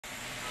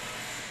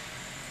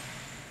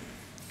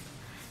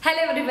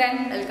Hello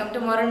everyone, welcome to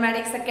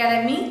Marvelmatix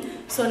Academy.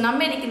 So,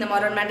 நம்ம இன்னைக்கு இந்த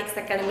Marvelmatix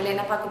Academyல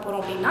என்ன பார்க்க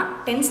போறோம் அப்படினா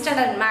 10th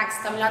standard maths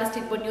Tamil Nadu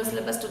state board new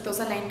syllabus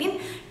 2019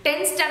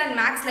 10th standard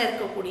mathsல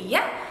இருக்கக்கூடிய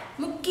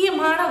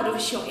முக்கியமான ஒரு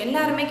விஷயம்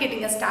எல்லாரும்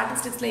கேட்டிங்க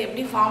ஸ்டாட்டிஸ்டிக்ஸ்ல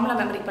எப்படி ஃபார்முலா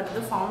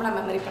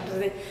மெமரி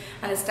பண்றது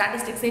அந்த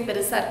ஸ்டாட்டிஸ்டிக்ஸே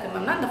பெருசா இருக்கு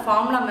மேம்னா அந்த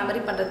ஃபார்முலா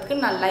மெமரி பண்றதுக்கு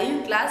நான் லைவ்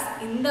கிளாஸ்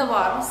இந்த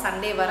வாரம்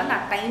சண்டே வர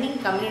நான் டைமிங்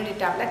கம்யூனிட்டி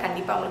டாப்ல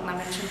கண்டிப்பா உங்களுக்கு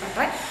நான் மென்ஷன்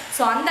பண்றேன்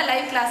சோ அந்த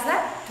லைவ் கிளாஸ்ல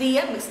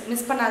 3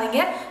 மிஸ் பண்ணாதீங்க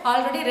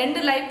ஆல்ரெடி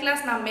ரெண்டு லைவ்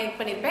கிளாஸ் நான் மேக்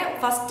பண்ணிருப்பேன்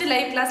ஃபர்ஸ்ட்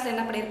லைவ் கிளாஸ்ல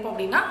என்ன பண்ணிருப்போம்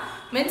அப்படினா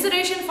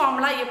மென்சுரேஷன்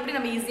ஃபார்முலா எப்படி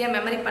நம்ம ஈஸியா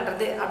மெமரி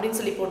பண்றது அப்படினு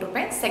சொல்லி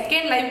போட்டுருப்பேன்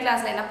செகண்ட் லைவ்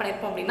கிளாஸ்ல என்ன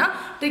பண்ணிருப்போம் அப்படினா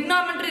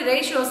trigonometry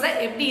ratios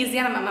எப்படி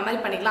ஈஸியா நம்ம மெமரி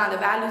பண்ணிக்கலாம் அந்த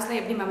வேல்யூஸ்ல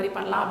எப்படி மெமரி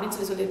பண்ணலாம்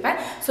அப்படினு சொல்லிருப்பேன்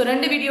சோ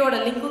ரெண்டு வீடியோட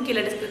லிங்க்கும்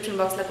கீழ டிஸ்கிரிப்ஷன்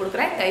பாக்ஸ்ல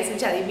கொடுக்கிறேன் தயவு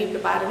செஞ்சு அதை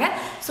இப்படி பாருங்க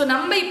சோ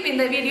நம்ம இப்போ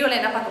இந்த வீடியோல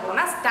என்ன பார்க்க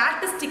போறோம்னா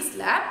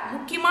ஸ்டாட்டிஸ்டிக்ஸ்ல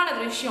முக்கியமான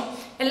ஒரு விஷயம்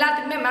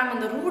எல்லாத்துக்குமே மேம்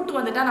அந்த ரூட்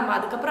வந்துட்டா நம்ம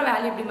அதுக்கு அப்புறம்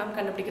வேல்யூ எப்படி மேம்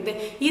கண்டுபிடிக்கிறது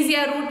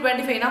ஈஸியா ரூட்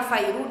 25 னா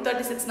 5 ரூட்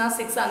 36 னா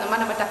 6 அந்த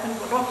மாதிரி நம்ம டக்குன்னு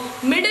போடுறோம்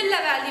மிடில்ல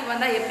வேல்யூ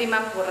வந்தா எப்படி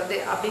மேம் போடுறது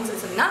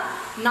அப்படினு சொன்னா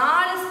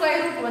 4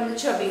 ஸ்கொயர் ரூட்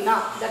வந்துச்சு அப்படினா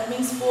that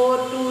means 4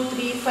 2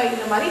 3 5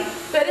 இந்த மாதிரி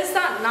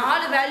பெருசா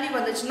 4 வேல்யூ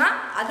வந்துச்சுனா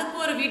அதுக்கு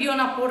ஒரு வீடியோ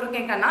நான்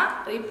போட்டுருக்கேன் கண்ணா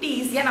எப்படி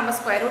ஈஸியா நம்ம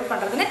ஸ்கொயர் ரூட்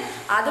பண்றதுன்னு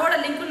அதோட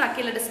லிங்க்கும் நான்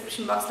கீழ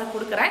டிஸ்கிரிப்ஷன் பாக்ஸ்ல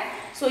கொடுக்கிறேன்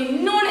சோ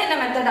இன்னொரு என்ன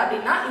மெத்தட்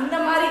அப்படினா இந்த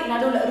மாதிரி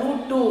நடுவுல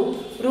ரூட் 2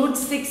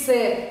 ரூட் 6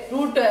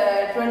 ரூட்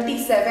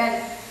 27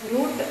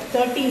 ரூட்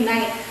 39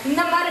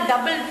 இந்த மாதிரி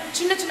டபுள்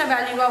சின்ன சின்ன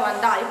வேல்யூவா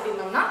வந்தா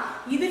எப்படின்னா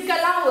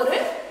இதுக்கெல்லாம் ஒரு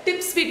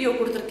டிப்ஸ் வீடியோ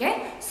கொடுத்திருக்கேன்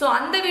சோ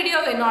அந்த வீடியோ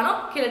வேணாலும்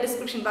கீழ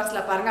டிஸ்கிரிப்ஷன்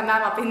பாக்ஸ்ல பாருங்க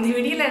மேம் அப்ப இந்த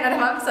வீடியோல என்ன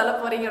மேம் சொல்ல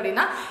போறீங்க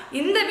அப்படினா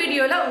இந்த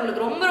வீடியோல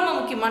உங்களுக்கு ரொம்ப ரொம்ப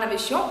முக்கியமான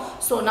விஷயம்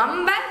சோ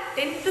நம்ம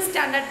 10th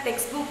ஸ்டாண்டர்ட்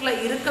டெக்ஸ்ட் புக்ல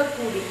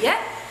இருக்கக்கூடிய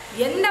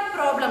என்ன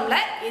ப்ராப்ளம்ல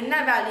என்ன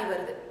வேல்யூ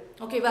வருது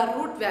ஓகேவா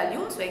ரூட்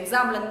வேல்யூ சோ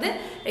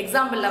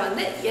எக்ஸாம்பிள்ல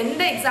வந்து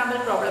எந்த எக்ஸாம்பிள்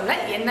ப்ராப்ளம்ல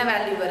என்ன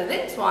வேல்யூ வருது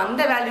சோ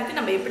அந்த வேல்யூக்கு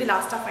நம்ம எப்படி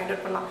லாஸ்டா ஃபைண்ட்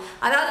அவுட் பண்ணலாம்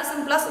அதாவது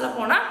சிம்பிளா சொல்ல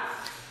போனா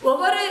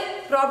ஒவ்வொரு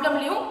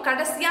ப்ராப்ளம்லயும்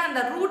கடைசியா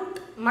அந்த ரூட்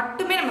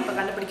மட்டுமே நம்ம இப்ப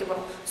கண்டுபிடிக்க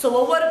போறோம் சோ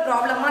ஒவ்வொரு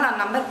ப்ராப்ளமா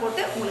நான் நம்பர்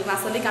போட்டு உங்களுக்கு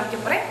நான் சொல்லி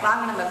காமிக்க போறேன்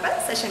வாங்க நம்ம இப்ப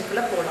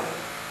செஷனுக்குள்ள போலாம்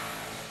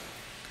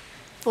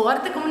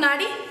போறதுக்கு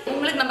முன்னாடி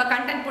உங்களுக்கு நம்ம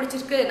கண்டென்ட்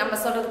பிடிச்சிருக்கு நம்ம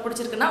சொல்றது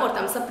பிடிச்சிருக்குன்னா ஒரு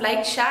thumbs up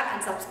like share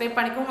and subscribe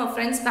பண்ணிக்கோங்க உங்க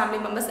फ्रेंड्स ஃபேமிலி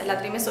மெம்பர்ஸ்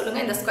எல்லாத்தையுமே சொல்லுங்க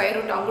இந்த ஸ்கொயர்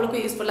ரூட்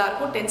அவங்களுக்கும் யூஸ்ஃபுல்லா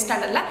இருக்கும் 10th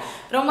ஸ்டாண்டர்ட்ல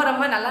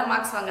ரொம்ப நல்ல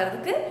மார்க்ஸ்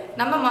வாங்குறதுக்கு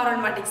நம்ம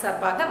மார்வல்மேட்டிக்ஸ்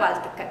சார்பாக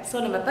வாழ்த்துக்கள்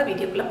சோ நம்ம இப்ப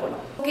வீடியோக்குள்ள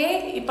போலாம் ஓகே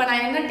இப்போ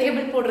நான் என்ன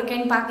டேபிள்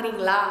போட்டுருக்கேன்னு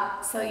பாக்குறீங்களா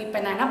சோ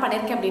இப்போ நான் என்ன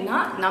பண்ணிருக்கேன் அப்படினா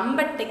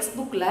நம்ம டெக்ஸ்ட்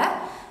புக்ல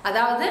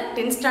அதாவது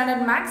 10th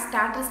standard maths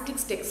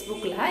statistics text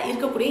புக்ல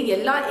இருக்கக்கூடிய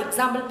எல்லா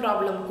எக்ஸாம்பிள்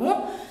ப்ராப்ளம்க்கும்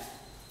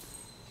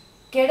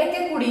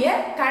கிடைக்கக்கூடிய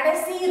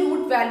கடைசி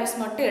ரூட் வேல்யூஸ்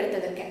மட்டும்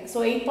எடுத்துக்கிட்டேன் சோ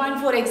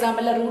 8.4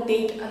 எக்ஸாம்பிள்ல ரூட்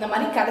 8 அந்த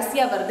மாதிரி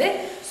கடைசியா வருது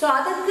சோ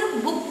அதுக்கு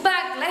புக்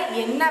பேக்ல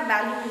என்ன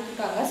வேல்யூ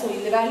கொடுத்திருக்காங்க சோ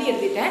இந்த வேல்யூ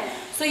எழுதிட்டேன்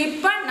சோ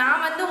இப்போ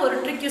நான் வந்து ஒரு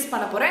ட்ரிக் யூஸ்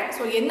பண்ண போறேன்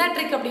சோ என்ன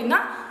ட்ரிக் அப்படினா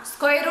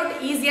ஸ்கொயர் ரூட்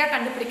ஈஸியா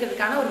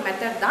கண்டுபிடிக்கிறதுக்கான ஒரு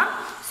மெத்தட் தான்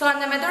சோ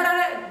அந்த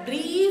மெத்தடோட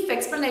brief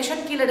explanation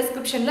கீழ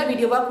டிஸ்கிரிப்ஷன்ல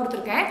வீடியோவா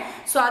கொடுத்திருக்கேன்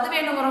சோ அது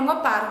வேணும்ங்கறவங்க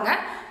பாருங்க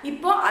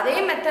இப்போ அதே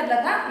மெத்தட்ல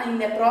தான் நான்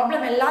இந்த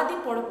ப்ராப்ளம்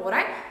எல்லாத்தையும் போட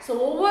போறேன் சோ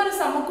ஒவ்வொரு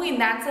சம்முக்கும்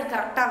இந்த ஆன்சர்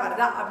கரெக்ட்டா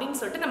வருதா அப்படினு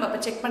சொல்லிட்டு நம்ம இப்ப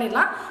செக்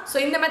பண்ணிடலாம் சோ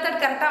இந்த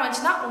மெத்தட் கரெக்ட்டா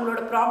வந்துச்சுனா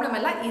உங்களோட ப்ராப்ளம்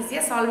எல்லாம்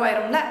ஈஸியா சால்வ்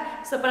ஆயிரும்ல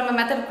சோ இப்போ நம்ம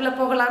மெத்தட்க்குள்ள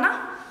போகலாம்னா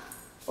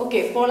ஓகே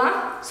போலாம்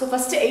சோ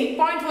ஃபர்ஸ்ட்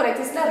 8.4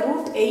 எக்ஸஸ்ல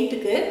ரூட்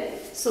 8 க்கு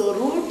சோ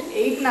ரூட்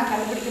 8 நான்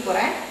கண்டுபிடிக்க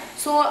போறேன்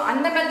சோ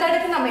அந்த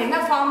மெத்தடுக்கு நம்ம என்ன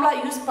ஃபார்முலா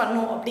யூஸ்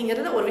பண்ணோம்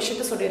அப்படிங்கறது ஒரு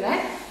விஷயத்தை சொல்றேன்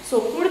சோ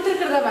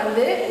கொடுத்திருக்கிறத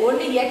வந்து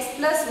ஒன்னு x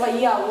 + y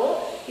ஆவோ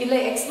இல்ல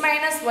x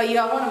 - y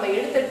ஆவோ நம்ம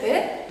எடுத்துட்டு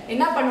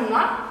என்ன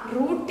பண்ணனும்னா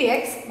ரூட்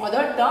x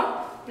முதல் term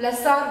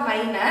plus R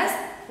minus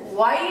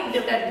y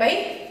divided by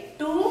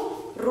 2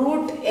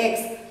 root x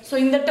so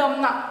இந்த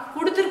டேர்ம் தான்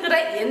கொடுத்திருக்கிற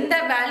எந்த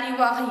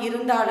வேல்யூவாக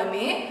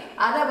இருந்தாலுமே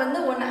அத வந்து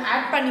ஒன்னு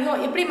ஆட் பண்ணியோ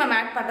எப்படி நம்ம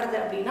ஆட் பண்றது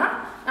அப்படினா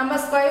நம்ம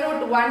square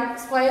root 1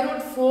 square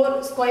root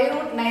 4 square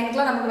root 9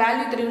 க்குலாம் நமக்கு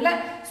வேல்யூ தெரியும்ல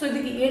சோ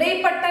இதுக்கு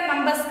இடைப்பட்ட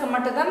நம்பர்ஸ்க்கு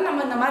மட்டும் தான்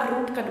நம்ம இந்த மாதிரி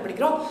ரூட்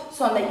கண்டுபிடிக்கிறோம்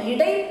சோ அந்த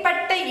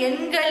இடைப்பட்ட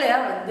எண்களை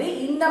வந்து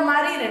இந்த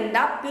மாதிரி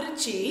ரெண்டா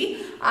பிரிச்சி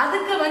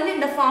அதுக்கு வந்து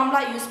இந்த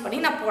ஃபார்முலா யூஸ் பண்ணி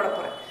நான் போட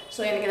போறேன்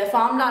சோ எனக்கு இந்த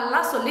ஃபார்முலா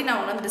எல்லாம் சொல்லி நான்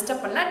உங்களுக்கு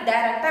டிஸ்டர்ப் பண்ணல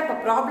டைரக்ட்டா இப்ப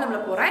ப்ராப்ளம்ல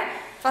போறேன்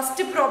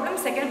ஃபர்ஸ்ட் ப்ராப்ளம்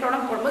செகண்ட்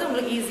ப்ராப்ளம் போடும்போது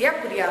உங்களுக்கு ஈஸியா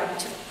புரிய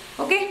ஆரம்பிச்சிடும்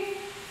ஓகே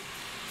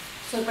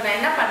சோ இப்போ நான்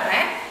என்ன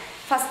பண்றேன்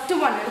ஃபர்ஸ்ட்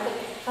ஒன்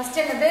எடுத்துக்கிறேன் ஃபர்ஸ்ட்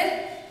என்னது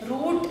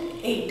ரூட்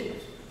 8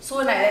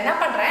 சோ நான் என்ன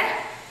பண்றேன்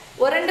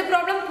ஒரு ரெண்டு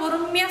ப்ராப்ளம்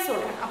பொறுமையா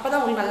சொல்றேன் அப்பதான்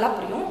உங்களுக்கு நல்லா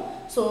புரியும்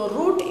சோ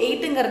ரூட்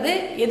 8ங்கிறது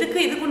எதுக்கு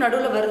இதுக்கு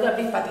நடுவுல வருது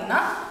அப்படினு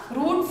பாத்தீங்கன்னா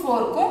ரூட்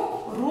 4 க்கும்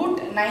ரூட்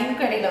 9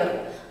 க்கும் இடையில வருது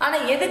ஆனா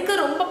எதுக்கு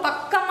ரொம்ப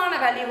பக்கமான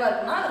வேல்யூவா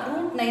இருக்குன்னா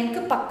ரூட் 9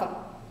 க்கு பக்கம்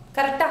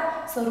கரெக்ட்டா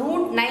சோ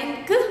ரூட் 9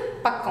 க்கு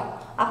பக்கம்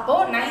அப்போ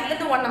 9 ல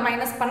இருந்து 1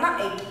 மைனஸ் பண்ணா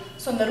 8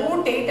 சோ இந்த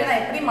ரூட் 8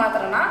 நான் எப்படி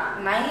மாத்துறேன்னா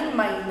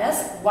 9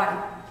 - 1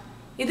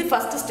 இது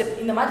ஃபர்ஸ்ட் ஸ்டெப்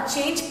இந்த மாதிரி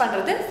சேஞ்ச்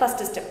பண்றது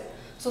first step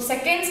so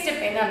second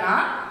step என்னன்னா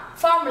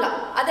ஃபார்முலா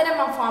அது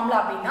நம்ம ஃபார்முலா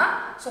அப்படினா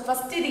சோ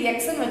ஃபர்ஸ்ட் இது x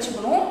ன்னு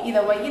வெச்சுக்கணும் இத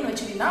y ன்னு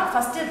வெச்சிட்டீனா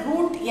ஃபர்ஸ்ட்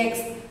ரூட் x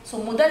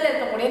சோ முதல்ல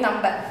இருக்கக்கூடிய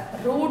நம்பர்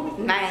ரூட்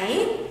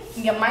 9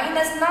 இங்கே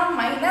மைனஸ்னா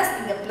மைனஸ்,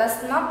 இங்கே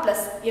ப்ளஸ்னா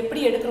ப்ளஸ்,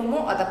 எப்படி எடுக்கிறோமோ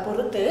அதை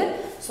பொறுத்து.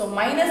 ஸோ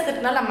மைனஸ்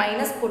இருக்கிறனால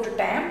மைனஸ்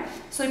போட்டுட்டேன்.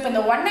 ஸோ இப்போ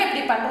இந்த 1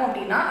 எப்படி பண்ணுறோம்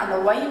அப்படின்னா அந்த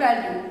ஒய்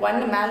வேல்யூ 1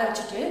 மேலே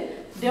வச்சுட்டு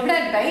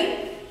டிவைடட் பை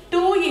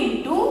 2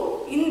 இன்டூ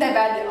இந்த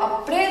வேல்யூ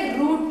அப்படியே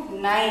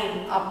 √9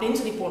 அப்படின்னு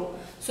சொல்லி போடணும்.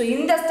 ஸோ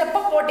இந்த ஸ்டெப்பை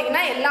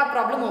போட்டிங்கன்னா எல்லா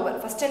ப்ராப்ளம் ஓவர்.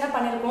 ஃபஸ்ட்டு என்ன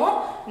பண்ணியிருக்கோம்,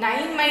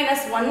 9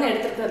 - 1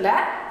 எடுத்துருக்கிறதுல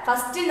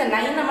ஃபஸ்ட்டு இந்த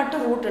 9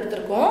 மட்டும் ரூட்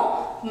எடுத்திருக்கோம்.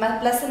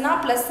 ப்ளஸ்னா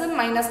ப்ளஸ்ஸு,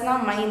 மைனஸ்னா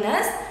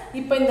மைனஸ்.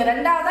 இப்போ இந்த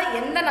ரெண்டாவதாக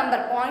எந்த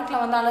நம்பர்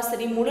பாயிண்டில் வந்தாலும்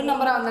சரி, முழு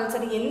நம்பராக வந்தாலும்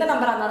சரி, எந்த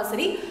நம்பராக இருந்தாலும்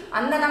சரி,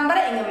 அந்த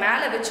நம்பரை இங்கே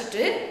மேலே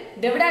வச்சுட்டு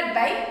டிவைடட்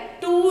பை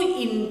 2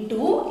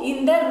 இன்டூ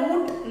இந்த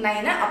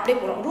 √9 அப்படியே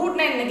போடுறோம்.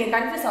 √9 நீங்கள்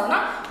கன்ஃபியூஸ் ஆகுதுன்னா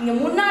இங்கே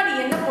முன்னாடி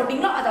என்ன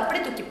போட்டிங்களோ அதை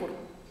அப்படியே தூக்கி போடும்.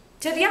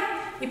 சரியா?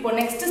 இப்போ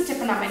நெக்ஸ்ட்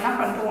ஸ்டெப் நம்ம என்ன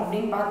பண்ணுறோம்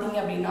அப்படின்னு பார்த்தீங்க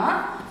அப்படின்னா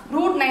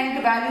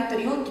 √9க்கு வேல்யூ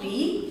தெரியும் 3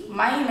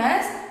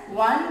 மைனஸ்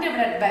 1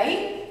 டிவைடட் பை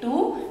 2.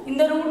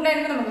 இந்த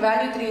 √9க்கு நமக்கு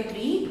வேல்யூ தெரியும்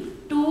 3,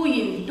 2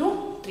 இன்டூ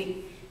 3.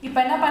 இப்போ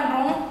என்ன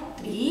பண்ணுறோம்,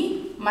 3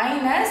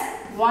 மைனஸ்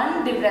 1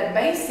 டிவைடட்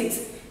பை 6.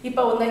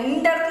 இப்போ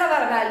இந்த இடத்துல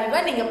வர வேல்யூவை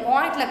நீங்கள்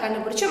பாயிண்டில்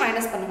கண்டுபிடிச்சி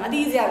மைனஸ் பண்ணுங்கள். அது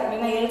ஈஸியாக இருக்கும்.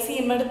 ஏன்னா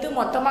எல்சிஎம் எடுத்து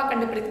மொத்தமாக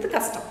கண்டுபிடிக்கிறது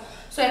கஷ்டம்.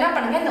 ஸோ என்ன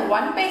பண்ணுங்கள், இந்த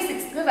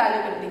 1/6க்கு வேல்யூ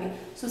கண்டுபிடிங்க.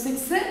 ஸோ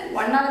 6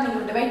 1ஆல்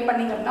நீங்கள் டிவைட்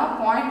பண்ணிங்க அப்படின்னா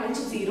பாயிண்ட்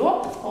வச்சு 0.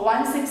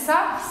 1 6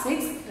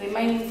 6,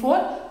 ரிமைனிங் 4,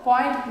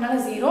 பாயிண்ட்னால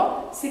 0.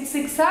 6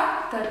 6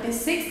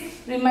 36,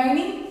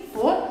 ரிமைனிங்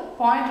 4,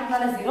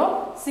 பாயிண்ட்னால 0.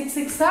 6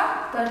 6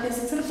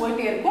 36ன்னு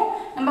போயிட்டே இருக்கும்.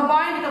 நம்ம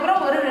பாயிண்ட்டுக்கு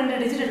அப்புறம் ஒரு 2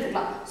 டிஜிட்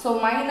எடுத்துக்கலாம். ஸோ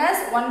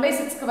மைனஸ்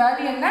 1/6க்கு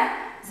வேல்யூ என்ன,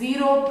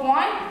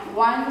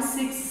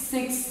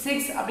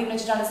 0.1666 அப்படின்னு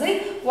வச்சுட்டாலும் சரி,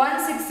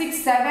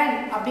 1667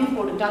 அப்படின்னு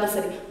போட்டுட்டாலும்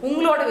சரி,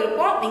 உங்களோட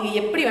விருப்பம். நீங்கள்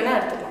எப்படி வேணால்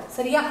எடுத்துக்கலாம்.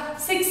 சரியா?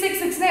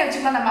 666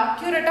 வச்சுக்கலாம். நம்ம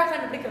அக்யூரேட்டாக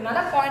கண்டுபிடிக்கிறதுனால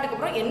பாயிண்ட்டுக்கு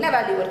அப்புறம் என்ன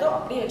வேல்யூ வருதோ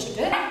அப்படியே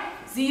வச்சுட்டு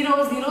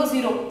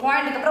 000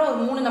 பாயிண்ட்டுக்கு அப்புறம் ஒரு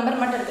 3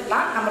 நம்பர் மட்டும்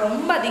எடுத்துக்கலாம். நம்ம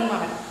ரொம்ப அதிகமாக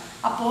வேணும்.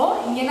 அப்போது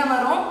இங்கே என்ன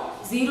வரும்,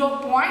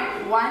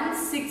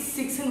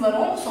 0.166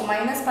 வரும். ஸோ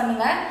மைனஸ்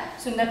பண்ணுங்கள்.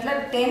 ஸோ இந்த இடத்துல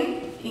 10,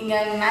 இங்கே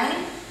 9,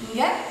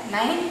 இங்கே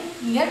 9,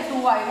 இங்கே 2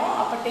 ஆயிடும்.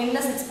 அப்போ 10ல்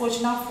 6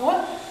 போச்சுன்னா 4,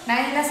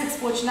 9ல் 6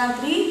 போச்சுன்னா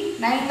 3,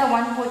 9ல்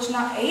 1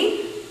 போச்சுன்னா 8,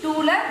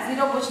 2ல்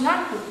 0 போச்சுன்னா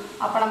 2.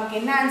 அப்போ நமக்கு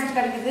என்ன ஆன்சர்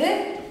கிடைக்குது,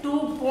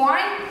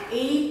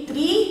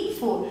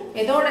 2.834.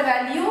 எதோட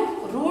வேல்யூ,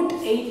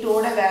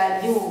 √8ஓட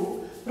வேல்யூ.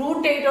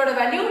 √8ஓட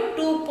வேல்யூ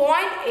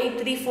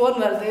 2.834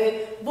 வருது.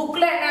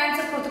 புக்கில் என்ன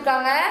ஆன்சர்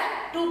கொடுத்துருக்காங்க,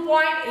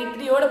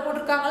 2.83ஓட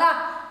போட்டிருக்காங்களா?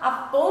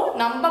 அப்போது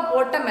நம்ம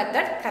போட்ட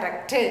மெத்தட்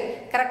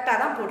கரெக்டாக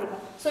தான்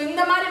போட்டிருக்கோம். ஸோ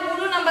இந்த மாதிரி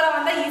முழு நம்பராக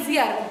வந்தால்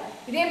ஈஸியாக இருக்கும்.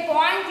 இதே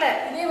பாயிண்டில்,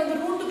 இதே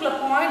ரூட்டுக்குள்ளே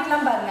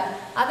பாயிண்ட்லாம் பாருங்கள்,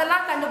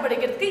 அதெல்லாம்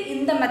கண்டுபிடிக்கிறதுக்கு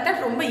இந்த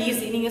மெத்தட் ரொம்ப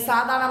ஈஸி. நீங்கள்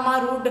சாதாரணமாக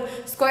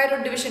ஸ்கொயர்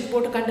ரூட் டிவிஷன்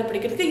போட்டு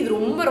கண்டுபிடிக்கிறதுக்கு இது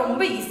ரொம்ப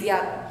ரொம்ப ஈஸியாக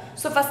இருக்கும்.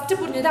 ஸோ ஃபஸ்ட்டு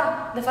புரிஞ்சுதா?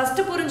 இந்த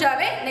ஃபஸ்ட்டு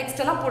புரிஞ்சாவே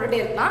நெக்ஸ்ட் எல்லாம்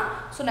போட்டுகிட்டே இருக்கலாம்.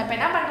 ஸோ நான் இப்போ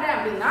என்ன பண்ணுறேன்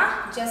அப்படின்னா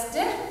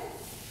ஜஸ்ட்டு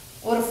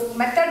ஒரு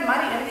மெத்தட்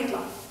மாதிரி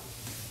எழுதிக்கலாம்.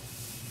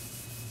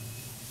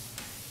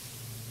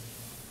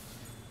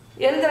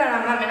 எழுதுறேன்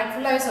மேம், எனக்கு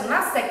ஃபுல்லாகவே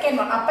சொன்னால் செகண்ட்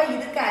ஒன். அப்போ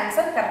இதுக்கு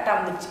ஆன்சர் கரெக்டாக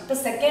வந்துடுச்சு. இப்போ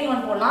செகண்ட்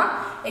ஒன் போடலாம்.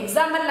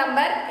 எக்ஸாம்பிள்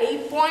நம்பர்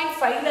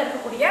 8.5ல்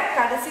இருக்கக்கூடிய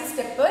கடைசி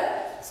ஸ்டெப்பு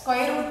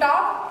ஸ்கொயர் ரூட்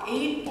ஆஃப்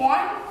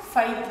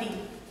 8.53.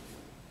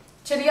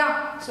 சரியா?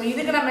 ஸோ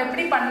இதுக்கு நம்ம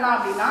எப்படி பண்ணலாம்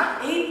அப்படின்னா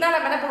 8னா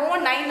நம்ம என்ன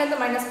பண்ணுவோம்,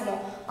 9லேருந்து மைனஸ்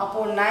பண்ணுவோம்.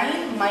 அப்போது 9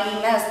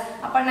 மைனஸ்,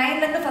 அப்போ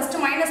 9லேருந்து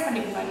ஃபஸ்ட்டு மைனஸ்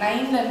பண்ணிக்கோங்க.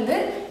 9லேருந்து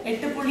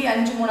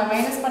 8.53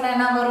 மைனஸ் பண்ண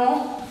என்ன வரும்,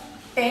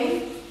 10,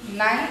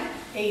 9,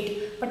 8.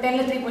 இப்போ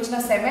 10ல் 3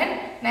 போச்சுன்னா 7,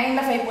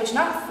 9ல் 5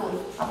 போச்சுன்னா 4.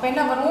 அப்போ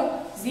என்ன வரும்,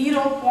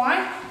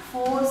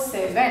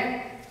 0.47.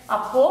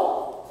 அப்போது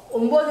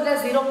 9ல்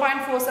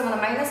 0.47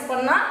 மைனஸ்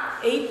பண்ணால்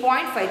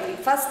 8.53.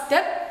 First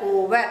step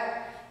over.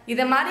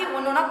 இதை மாதிரி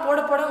ஒன்றுனா போட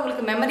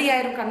உங்களுக்கு மெமரி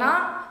ஆயிருக்கன்னா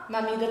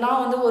மேம் இதெல்லாம்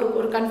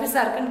ஒரு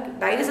கன்ஃபியூஸாக இருக்குன்னு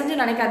தயவு செஞ்சு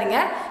நினைக்காதீங்க.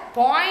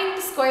 பாயிண்ட்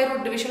ஸ்கொயர்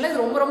ரூட் டிவிஷனில்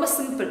இது ரொம்ப ரொம்ப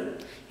சிம்பிள்.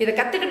 இதை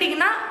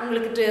கற்றுக்கிட்டிங்கன்னா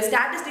உங்களுக்கு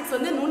ஸ்டாட்டிஸ்டிக்ஸ்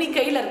நுனி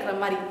கையில் இருக்கிற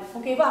மாதிரி.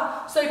 ஓகேவா?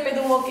 ஸோ இப்போ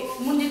இது ஓகே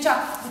முடிஞ்சிச்சா,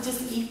 விச்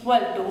இஸ்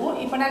ஈக்குவல் டு,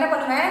 இப்போ நான் என்ன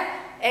பண்ணுவேன்,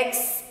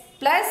 எக்ஸ்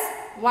ப்ளஸ்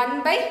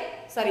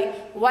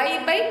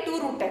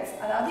y/2√x,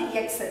 அதாவது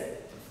எக்ஸ்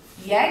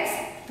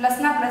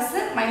ப்ளஸ்னா ப்ளஸ்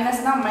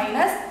மைனஸ்னா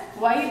மைனஸ்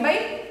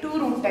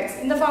y/2√x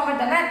இந்த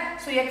ஃபார்மேட் தானே.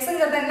 ஸோ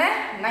எக்ஸுங்கிறது என்ன,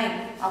 9.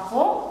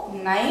 அப்போது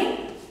 9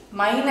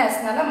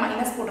 மைனஸ்னால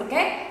மைனஸ்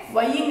போட்டிருக்கேன்.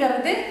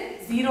 yங்கிறது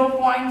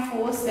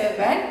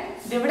 0.47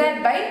 டிவைடட்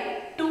பை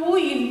 2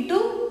 இன்ட்டு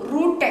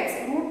 √x.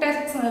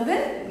 √xங்கிறது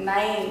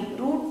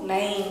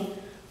 9.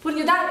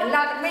 புரிஞ்சுதா?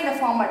 எல்லாத்துக்குமே இந்த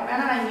ஃபார்மேட்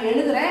வேணா நான் இங்கே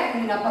எழுதுறேன்.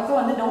 நீங்கள் அப்பப்போ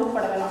டவுட்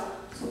பட வேணாம்.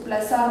 So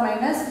plus R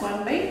minus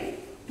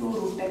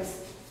 1/2√x.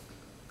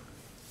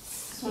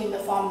 So இந்த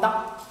ஃபார்ம் தான்.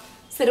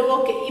 சரி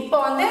ஓகே. இப்போ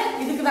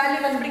இதுக்கு வேல்யூ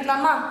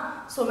கண்டுபிடிக்கலாமா?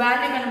 ஸோ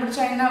வேல்யூ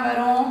கண்டுபிடிச்சா என்ன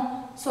வரும்,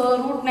 ஸோ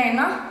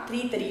 √9னா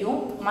 3 தெரியும்.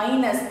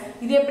 மைனஸ்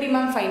இது எப்படி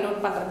மேம் ஃபைண்ட்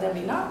அவுட் பண்ணுறது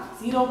அப்படின்னா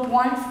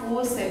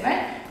 0.47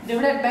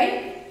 டிவைடட் பை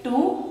 2.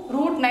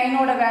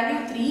 √9ஓட வேல்யூ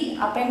 3.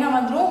 அப்போ என்ன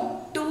வந்துடும்,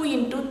 2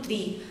 இன்ட்டு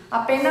 3.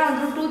 அப்போ என்ன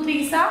வந்துடும், 2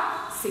 3s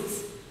 6.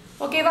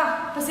 ஓகேவா?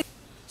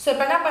 ஸோ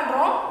இப்போ என்ன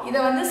பண்ணுறோம், இதை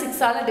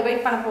 6ஆல்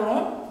டிவைட் பண்ண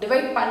போகிறோம்.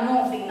 டிவைட்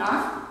பண்ணோம் அப்படின்னா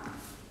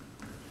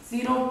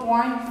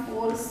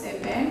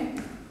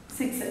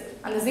 0.476.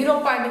 அந்த 0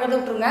 பாயிண்ட்டுங்கிறத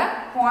விட்டுருங்க,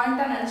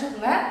 பாயிண்ட்டாக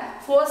நினச்சிக்கோங்க.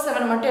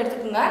 47 மட்டும்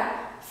எடுத்துக்கோங்க.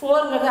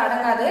 4ங்கிறது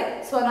அடங்காது.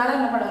 ஸோ அதனால்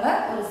என்ன பண்ணுங்க,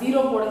 ஒரு 0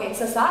 போடுங்க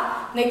எக்ஸஸாக.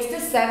 நெக்ஸ்ட்டு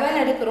 7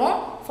 எடுக்கிறோம்.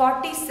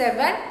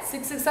 47,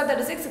 6 6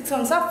 36, 6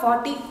 1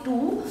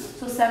 42.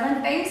 ஸோ 7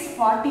 டைம்ஸ்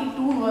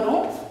 42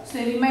 வரும். ஸோ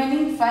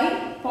ரிமைனிங் 5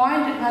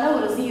 பாயிண்ட் இருக்கனால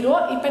ஒரு 0.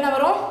 இப்போ என்ன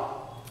வரும்,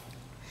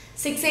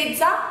 6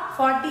 8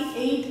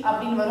 48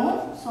 அப்படின்னு வரும்.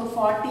 So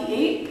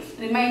 48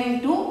 remaining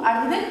 2.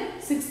 அடுத்தது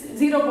 6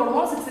 0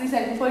 போடுவோம். 6 3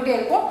 7 போயிட்டே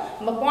இருக்கும்.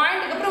 நம்ம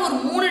பாயிண்ட்டுக்கு அப்புறம் ஒரு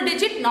 3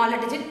 டிஜிட் 4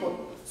 டிஜிட்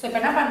போடும். ஸோ இப்போ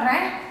என்ன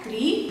பண்ணுறேன்,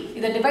 3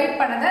 இதை டிவைட்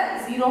பண்ணதை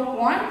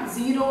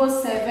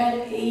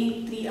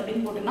 0.0783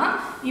 அப்படின்னு போட்டுனா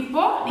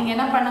இப்போ நீங்கள்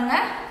என்ன பண்ணுங்க,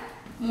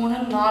 3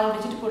 4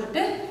 டிஜிட்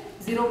போட்டுட்டு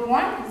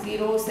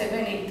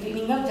 0.0783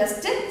 நீங்கள்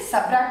ஜஸ்ட்டு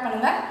சப்ராக்ட்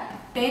பண்ணுங்கள்.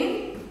 10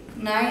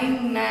 9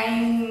 9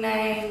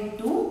 9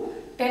 2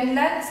 10ல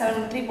 7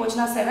 3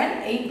 போச்சுன்னா 7,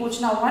 8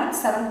 போச்சுன்னா 1,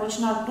 7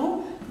 போச்சுன்னா 2,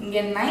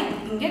 இங்கே 9,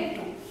 இங்கே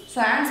 2. ஸோ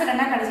ஆன்சர்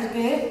என்ன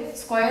கிடைச்சிருக்கு,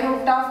 ஸ்கொயர்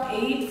ரூட் ஆஃப்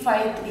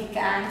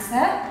 853க்கு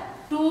ஆன்சர்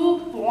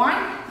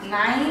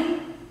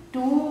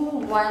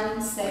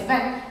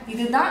 2.9217.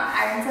 இதுதான்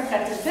ஆன்சர்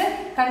கிடைச்சிருக்கு.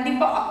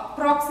 கண்டிப்பாக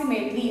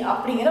அப்ராக்சிமேட்லி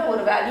அப்படிங்கிற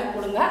ஒரு வேல்யூ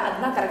கொடுங்க,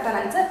 அதுதான் கரெக்டான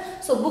ஆன்சர்.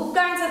 ஸோ புக்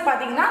ஆன்சர்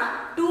பார்த்தீங்கன்னா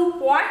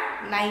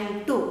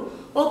 2.92.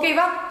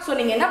 ஓகேவா? ஸோ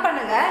நீங்கள் என்ன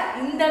பண்ணுங்க,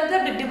 இந்த இடத்துல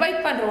இப்படி டிவைட்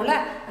பண்ணுறோம்ல,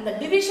 அந்த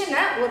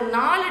டிவிஷனை ஒரு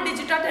 4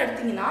 டிஜிட்டாக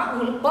எடுத்தீங்கன்னா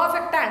உங்களுக்கு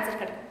பர்ஃபெக்டாக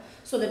ஆன்சர் கிடைக்கும்.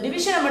 ஸோ இந்த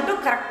டிவிஷனை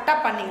மட்டும் கரெக்டாக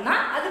பண்ணிங்கன்னா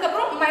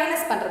அதுக்கப்புறம்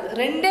மைனஸ் பண்ணுறது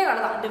ரெண்டே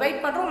வேலை தான். டிவைட்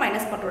பண்ணுறோம்,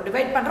 மைனஸ் பண்ணுறோம்,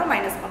 டிவைட் பண்ணுறோம்,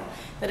 மைனஸ் பண்ணுறோம்.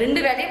 இந்த 2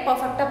 வேலையை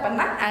பர்ஃபெக்டாக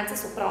பண்ணால்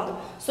ஆன்சர் சூப்பராக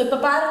வந்துடும். ஸோ இப்போ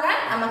பாருங்கள்,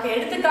 நமக்கு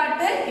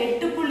எடுத்துக்காட்டு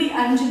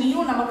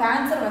 8.5லையும் நமக்கு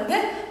ஆன்சர் வந்து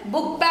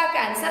புக் பேக்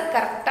ஆன்சர்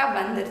கரெக்டாக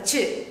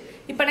வந்துருச்சு.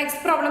 இப்போ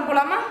நெக்ஸ்ட் ப்ராப்ளம்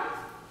போகலாமா?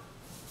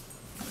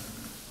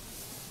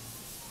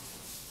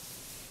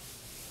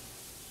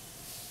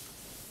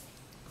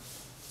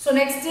 So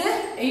next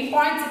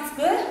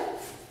 8.6க்கு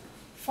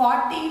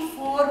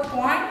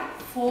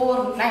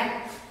 44.49.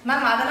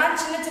 மேம் அதெல்லாம்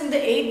சின்ன சின்ன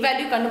 8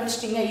 வேல்யூ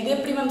கண்டுபிடிச்சிட்டிங்க, இது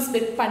எப்படி மேம்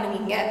ஸ்பிளிட்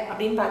பண்ணுவீங்க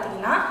அப்படின்னு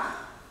பார்த்தீங்கன்னா,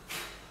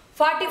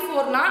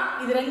 44னா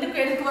இது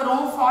ரெண்டுக்கும் எடுத்து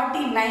வரும்,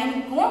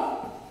 49க்கும்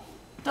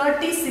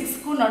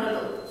 36க்கும்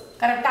நடுவில்.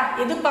 கரெக்டாக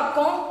எது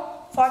பக்கம்,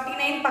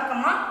 49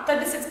 பக்கமா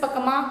 36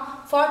 பக்கமா?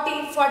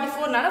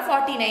 44னால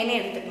 49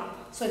 எடுத்துக்கலாம்.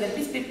 ஸோ இதை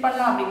எப்படி ஸ்பிளிட்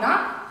பண்ணலாம் அப்படின்னா,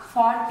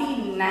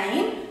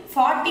 49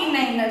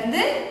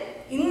 49லேருந்து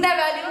இந்த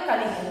வேல்யூ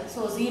கழிங்க.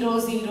 ஸோ 0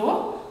 0.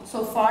 ஸோ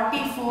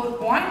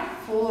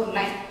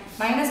 44.49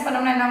 மைனஸ்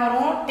பண்ணோம்னா என்ன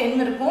வரும், 10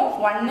 இருக்கும்,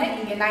 1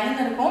 இங்கே 9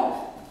 இருக்கும்.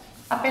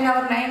 அப்போ என்ன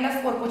வரும், 9ல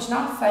 4 போச்சுன்னா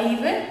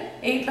 5,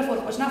 8ல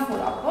 4 போச்சுன்னா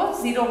 4. அப்போ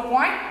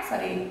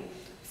 4.51.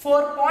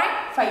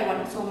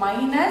 So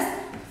minus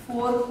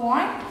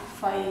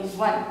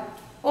 4.51.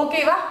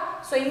 ஓகேவா?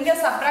 ஸோ இங்கே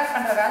சப்ராக்ட்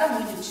பண்ணுற வேலை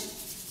முடிஞ்சிச்சு.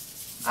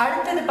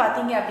 அடுத்தது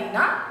பார்த்தீங்க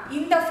அப்படின்னா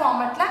இந்த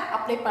ஃபார்மேட்டில்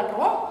அப்ளை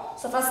பண்ணுறோம்.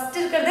 ஸோ ஃபஸ்ட்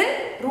இருக்கிறது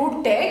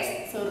root X.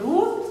 So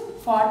root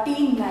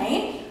 49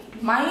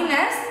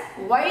 minus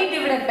y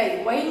divided by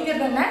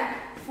yங்கிறது என்ன,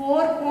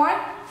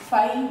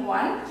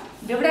 4.51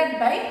 டிவைடட்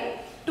பை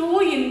 2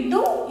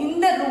 இன்டூ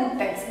இந்த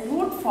ரூட் எக்ஸ்,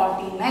 ரூட்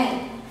 49.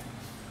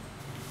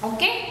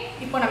 ஓகே,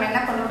 இப்போ நம்ம என்ன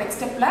பண்ணுறோம் நெக்ஸ்ட்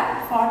ஸ்டெப்பில்,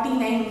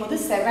 49 போது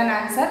 7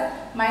 answer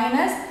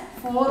minus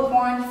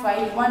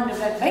 4.51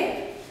 divided by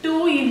 2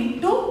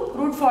 into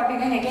root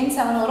 49 again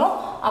 7 வரும்.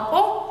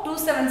 அப்போது 2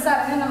 7s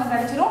நமக்கு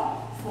கிடைச்சிரும்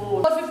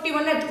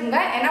 451 எடுத்துக்கோங்க.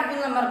 ஏன்னா புது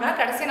நம்பர் இருக்குன்னா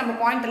கடைசியாக நம்ம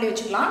பாயிண்ட் தள்ளி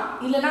வச்சுக்கலாம்,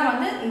 இல்லைனா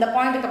வந்து இந்த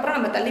பாயிண்ட்டுக்கு அப்புறம்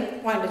நம்ம தள்ளி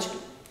பாயிண்ட்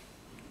வச்சுக்கலாம்.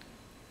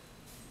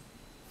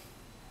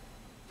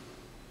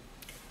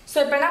 ஸோ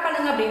இப்போ என்ன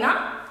பண்ணுங்க அப்படின்னா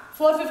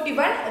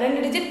 451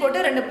 2 டிஜிட் போட்டு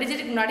 2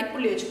 டிஜிட்டுக்கு முன்னாடி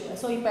புள்ளி வச்சுக்கோங்க.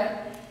 ஸோ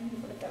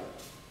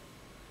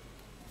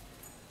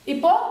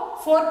இப்போ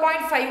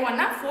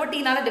 4.51னா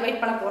 14னால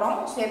டிவைட் பண்ண போகிறோம்.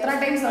 ஸோ எத்தனை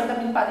டைம்ஸ் வருது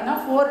அப்படின்னு பார்த்தீங்கன்னா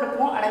 4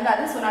 இருக்கும்,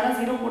 அடங்காது. ஸோ அதனால்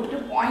 0 போட்டுட்டு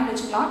பாயிண்ட்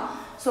வச்சுக்கலாம்.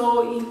 ஸோ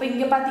இப்போ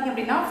இங்கே பார்த்தீங்க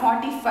அப்படின்னா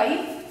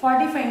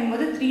 45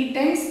 போது 3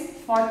 டைம்ஸ்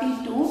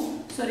 42.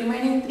 ஸோ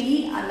ரிமைனிங் 3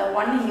 அந்த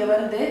 1 இங்கே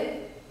வருது.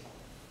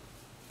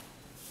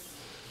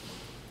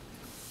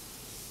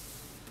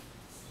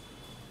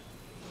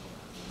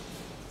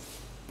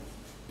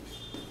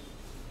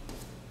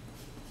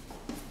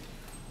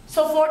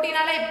 ஸோ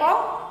 14னால இப்போ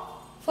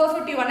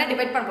 451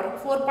 டிவைட் பண்ணுறோம்.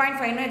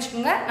 4.5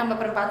 வச்சுக்கோங்க, நம்ம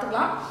அப்புறம்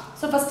பார்த்துக்கலாம்.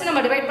 ஸோ ஃபஸ்ட்டு நம்ம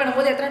டிவைட்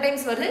பண்ணும்போது எத்தனை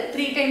டைம்ஸ் வருது,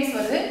 3 டைம்ஸ்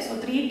வருது. ஸோ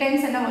 3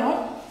 டைம்ஸ் என்ன வரும்,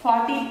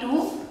 42.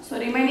 ஸோ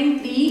ரிமைனிங்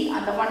 3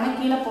 அந்த 1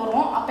 கீழே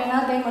போடுறோம். அப்போ என்ன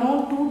டைம் வரும்,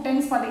 2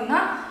 டைம்ஸ் பார்த்தீங்கன்னா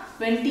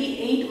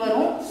 28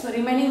 வரும். ஸோ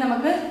ரிமைனிங்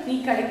நமக்கு 3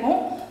 கிடைக்கும்.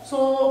 ஸோ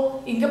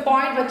இங்கே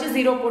பாயிண்ட் வச்சு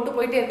 0 போட்டு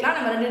போயிட்டே இருக்கலாம்.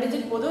 நம்ம 2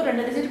 டிஜிட் போதும்,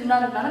 2 டிஜிட்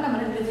முன்னாடி இருந்தாலும் நம்ம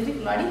 2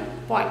 டிஜிட் முன்னாடி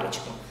பாயிண்ட்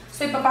வச்சுக்கோம்.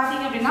 ஸோ இப்போ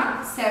பார்த்தீங்க அப்படின்னா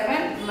 7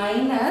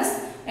 மைனஸ்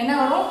என்ன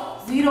வரும்,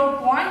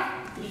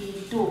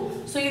 0.32.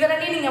 ஸோ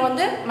இதெல்லாம் நீங்கள்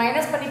வந்து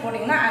மைனஸ் பண்ணி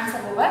போனீங்கன்னா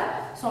ஆன்சர் ஓவர்.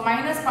 ஸோ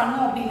மைனஸ்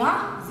பண்ணோம் அப்படின்னா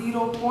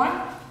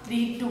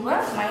 0.32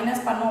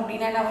 மைனஸ் பண்ணோம்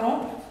அப்படின்னா என்ன வரும்,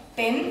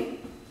 10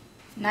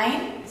 9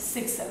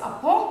 6.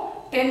 அப்போது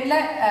 10ல்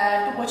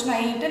 2 போச்சுன்னா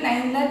 8,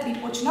 9ல் 3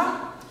 போச்சுன்னா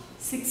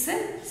 6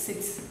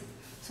 6.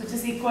 So it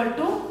is equal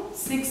to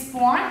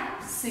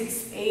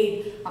 6.68.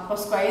 அப்போ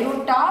ஸ்கொயர்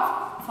ரூட் ஆஃப்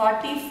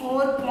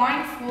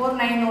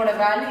 44.49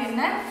 வேல்யூ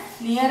என்ன,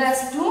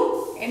 நியரஸ்ட் டு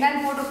என்னன்னு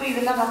போட்டுருக்கு,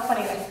 இதெல்லாம் ரஃப்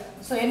பண்ணிடுறேன்,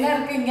 ஸோ என்ன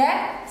இருக்குது இங்கே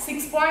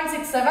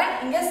 6.67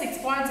 இங்கே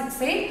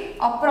 6.68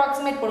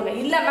 அப்ராக்சிமேட் போடுங்க.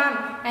 இல்லை மேம்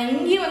நான்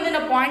இங்கேயும் வந்து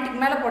இந்த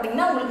பாயிண்ட்டுக்கு மேலே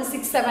போட்டிங்கன்னா உங்களுக்கு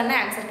 67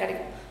 ஆன்சர்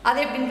கிடைக்கும். அதை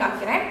எப்படின்னு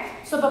காமிக்கிறேன்.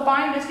 ஸோ இப்போ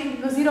பாயிண்ட் வச்சுட்டு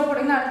இங்கே 0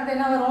 போட்டிங்கன்னா அடுத்தது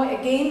என்ன வரும்?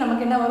 எகெயின்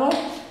நமக்கு என்ன வரும்?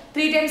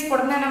 3 டைம்ஸ்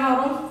போட்டோம்னா என்ன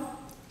வரும்?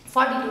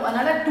 42.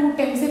 அதனால் 2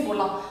 டைம்ஸே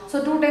போடலாம். ஸோ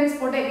 2 டைம்ஸ்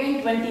போட்டு எகெயின்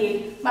 28.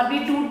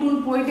 மறுபடியும் 2 2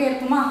 போயிட்டே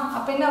இருக்குமா?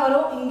 அப்போ என்ன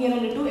வரும்? இங்கே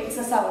 2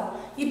 எக்ஸஸாக வரும்.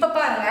 இப்போ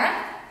பாருங்கள்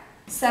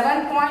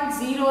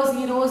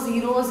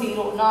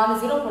 7.0000 4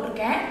 0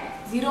 போட்டிருக்கேன்.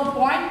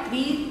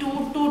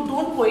 0.3222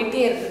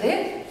 போயிட்டே இருக்குது.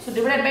 ஸோ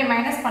டிவைட் பை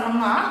மைனஸ்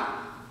பண்ணோம்னா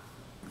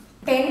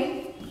 10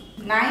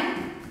 9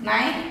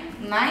 9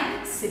 9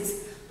 6.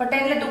 இப்போ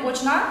 10ல் 2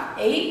 போச்சுன்னா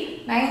 8,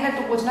 9ல்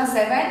 2 போச்சுன்னா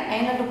 7,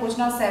 9ல் 2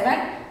 போச்சுன்னா 7,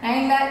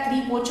 9ல் 3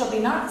 போச்சு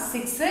அப்படின்னா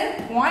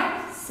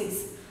 6.6.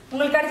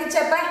 உங்களுக்கு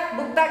கிடைச்சிச்சப்ப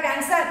book back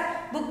answer.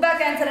 Book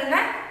back answer என்ன?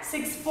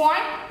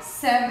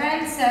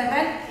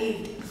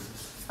 6.778.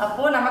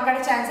 அப்போது நம்ம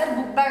கிடைச்ச ஆன்சர்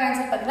புக் பேக்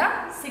ஆன்சர் பார்த்தீங்கன்னா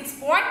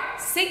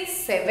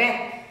 6.67.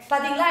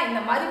 பார்த்தீங்களா? இந்த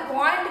மாதிரி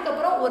பாயிண்ட்டுக்கு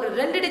அப்புறம் ஒரு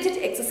 2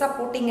 டிஜிட் எக்ஸஸாக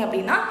போட்டிங்க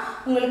அப்படின்னா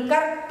உங்களுக்கு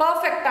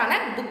பர்ஃபெக்டான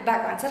புக்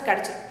பேக் ஆன்சர்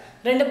கிடச்சிடும்.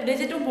 2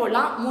 டிஜிட்டும்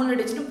போடலாம், 3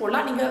 டிஜிட்டும்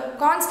போடலாம். நீங்கள்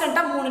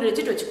கான்ஸ்டண்ட்டாக 3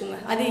 டிஜிட் வச்சுக்கோங்க.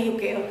 அது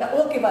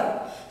ஓகேவா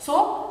இருக்கும். ஸோ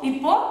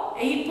இப்போது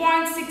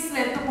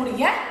 8.6ல்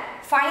இருக்கக்கூடிய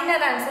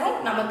ஃபைனல் ஆன்சரும்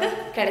நமக்கு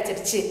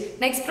கிடைச்சிருச்சு.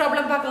 நெக்ஸ்ட்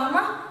ப்ராப்ளம்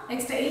பார்க்கலாமா?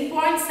 நெக்ஸ்ட்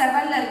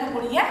 8.7ல்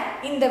இருக்கக்கூடிய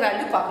இந்த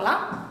வேல்யூ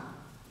பார்க்கலாம்.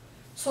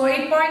 ஸோ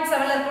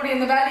 8.7ல் இருக்கக்கூடிய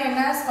இந்த வேல்யூ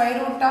என்ன?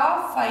 Square root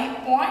of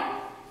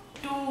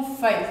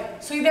 5.25.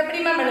 ஸோ இது எப்படி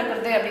மேம்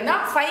எடுக்கிறது அப்படின்னா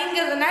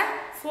 5ங்கிறதுனா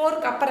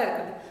 4க்கு அப்புறம்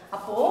இருக்குது.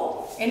 அப்போது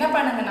என்ன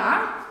பண்ணுங்கன்னா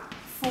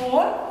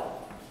 4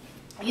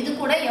 இது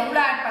கூட எவ்வளோ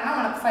ஆட் பண்ணால்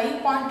உனக்கு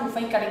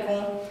 5.25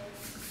 கிடைக்கும்?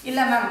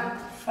 இல்லை மேம்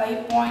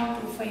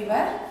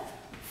 5.25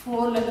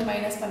 4லேருந்து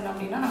மைனஸ் பண்ணோம்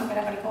அப்படின்னா நமக்கு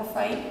என்ன கிடைக்கும்?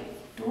 5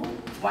 2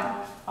 1.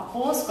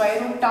 அப்போது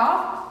ஸ்கொயர் ரூட்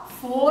ஆஃப்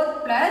 4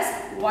 +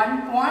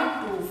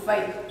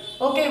 1.25.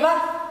 ஓகேவா?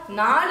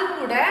 4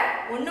 கூட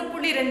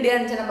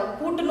 1.25 நம்ம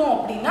கூட்டணும்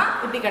அப்படின்னா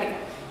இப்படி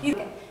கிடைக்கும். இது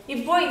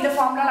இப்போ இந்த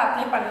ஃபார்முலாவில்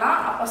அப்ளை பண்ணலாம்.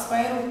 அப்போ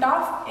square root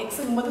of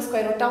எக்ஸுங்கும்போது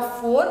square root of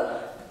 4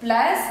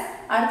 plus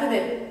அடுத்தது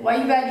y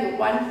value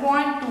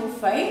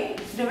 1.25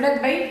 divided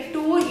by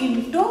 2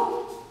 into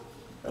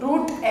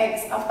root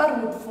X அப்போ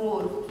root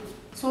 4.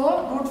 So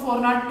root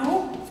 4 2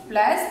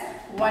 plus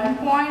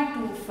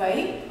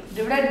 1.25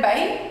 divided by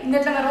இந்த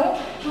இடத்துல வரும்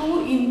 2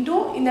 இன்ட்டு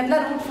இந்த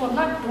இடத்துல ரூட்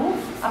 4 2.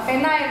 அப்போ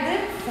என்ன ஆயிடுது?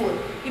 4.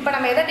 இப்போ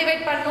நம்ம எதை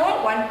டிவைட் பண்ணோம்?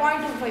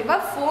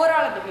 1.25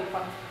 4ஆல் டிவைட்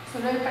பண்ணோம். ஸோ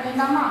டிவைட்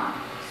பண்ணிடலாமா?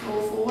 ஸோ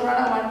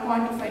 4ஆல்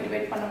 1.25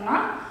 டிவைட் பண்ணோம்னா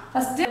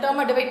ஃபஸ்ட்டு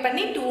டேர்மை டிவைட்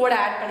பண்ணி 2ஓட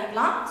ஆட்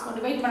பண்ணிக்கலாம். ஸோ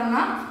டிவைட்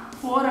பண்ணோம்னா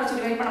 4 வச்சு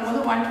டிவைட் பண்ணும்போது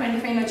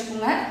 125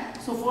 வச்சுக்கோங்க.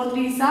 So 4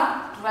 3s are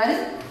 12.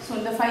 ஸோ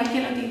இந்த 5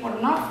 கீழே தூக்கி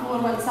போட்டோம்னா 4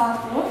 1s are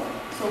 4.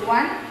 ஸோ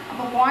 1.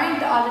 அப்போ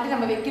பாயிண்ட் ஆல்ரெடி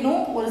நம்ம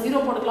வைக்கணும். ஒரு 0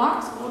 போட்டுக்கலாம்.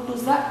 So 4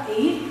 2s are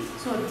 8.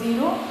 ஸோ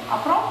 0.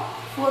 அப்புறம்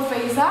 4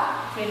 5s are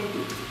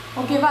 20.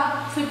 ஓகேவா?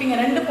 ஸோ இப்போ இங்கே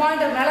 2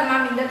 பாயிண்ட் இருக்கனால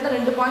மேம் இந்த இடத்துல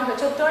 2 பாயிண்ட்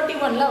வச்சா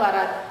 31ல்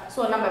வராது. ஸோ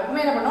நம்ம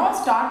எப்பவுமே என்ன பண்ணோம்?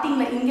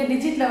 ஸ்டார்டிங்கில் இங்கே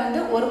டிஜிட்டில் வந்து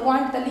ஒரு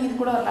பாயிண்ட் தள்ளி இது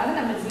கூட வரனால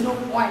நம்ம 0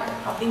 பாயிண்ட்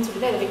அப்படின்னு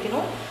சொல்லிட்டு அதை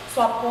வைக்கணும். ஸோ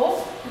அப்போது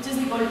which is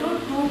equal to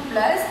 2 +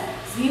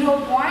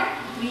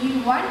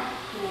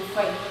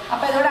 0.3125.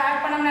 அப்போ இதோட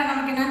ஆட் பண்ணோம்னா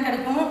நமக்கு என்னன்னு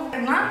கிடைக்கும்?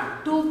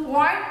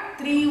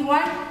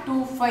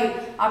 2.3125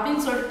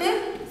 அப்படின்னு சொல்லிட்டு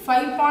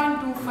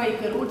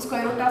 5.25க்கு root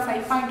square root of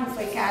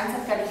 5.25க்கு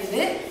answer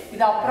கிடைக்குது.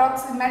 இது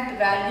அப்ராக்சிமேட்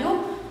வேல்யூ.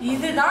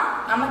 இதுதான்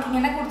நமக்கு இங்கே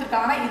என்ன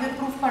கொடுத்துருக்காங்கன்னா இது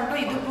ப்ரூஃப்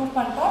பண்ணிட்டோம், இது ப்ரூஃப்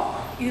பண்ணிட்டோம்,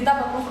 இதுதான்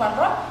இப்போ ப்ரூஃப்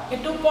பண்ணுறோம். இங்கே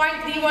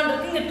 2.31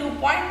 இருக்குது, இங்கே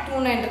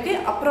 2.29 இருக்குது.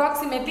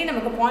 அப்ராக்சிமேட்லி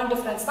நமக்கு பாயிண்ட்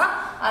டிஃப்ரென்ஸ் தான்.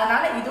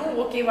 அதனால் இதுவும்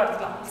ஓகேவா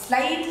எடுத்துக்கலாம்.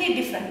 ஸ்லைட்லி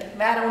டிஃப்ரெண்ட்,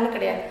 வேறு ஒன்றும்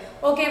கிடையாது.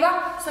 ஓகேவா?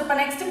 ஸோ இப்போ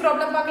நெக்ஸ்ட்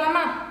ப்ராப்ளம்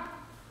பார்க்கலாமா?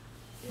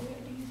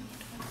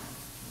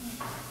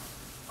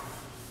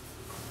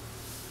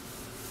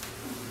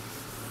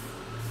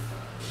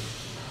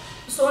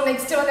 ஸோ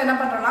நெக்ஸ்ட் வந்து என்ன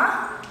பண்ணுறோன்னா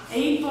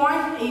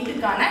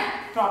 8.8க்கான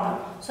ப்ராப்ளம்.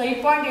 ஸோ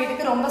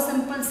 8.8க்கு ரொம்ப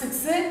சிம்பிள்.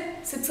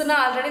 6னா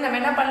ஆல்ரெடி நம்ம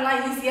என்ன பண்ணலாம்?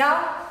 ஈஸியாக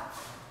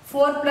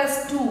 4 +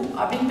 2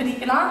 அப்படின்னு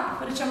பிரிக்கலாம்.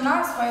 பிரித்தோம்னா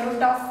square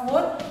root of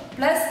 4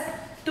 +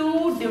 2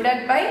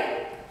 divided by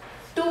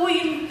 2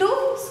 into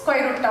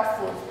square root of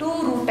 4 2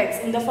 root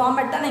X. இந்த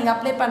ஃபார்மேட் தான் நான் இங்கே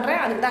அப்ளை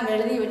பண்ணுறேன். அதுக்கு தான் அங்கே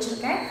எழுதி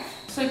வச்சுருக்கேன்.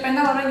 ஸோ இப்போ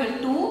என்ன வரும்? இங்கே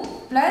 2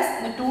 ப்ளஸ்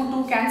இந்த 2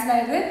 கேன்சல்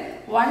ஆகிடுது.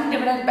 1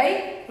 divided by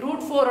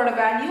root 4ஓட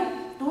value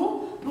 2.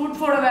 Root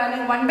 4ஓட value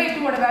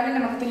 1/2ஓட value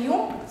நமக்கு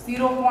தெரியும்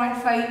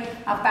 0.5.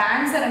 அப்போ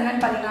ஆன்சர்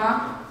என்னன்னு பார்த்தீங்கன்னா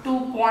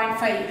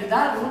 2.5.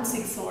 இதுதான் ரூட்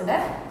 6ஓட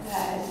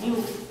வேல்யூ.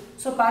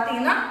 ஸோ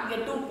பார்த்தீங்கன்னா இங்கே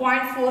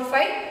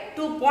 2.45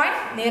 2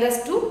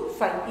 நியரஸ்ட் டு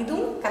 5.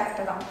 இதுவும்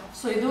கரெக்டாக தான்.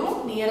 ஸோ இதுவும்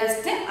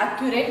நியரஸ்ட்டு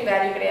அக்யூரேட்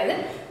வேல்யூ கிடையாது.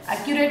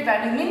 அக்யூரேட்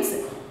வேல்யூ மீன்ஸ்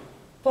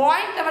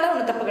பாயிண்ட் லெவலில்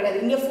ஒன்றும் தப்பு கிடையாது.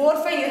 இங்கே 4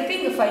 5 இருக்குது,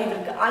 இங்கே 5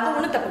 இருக்குது. அது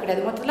ஒன்றும் தப்பு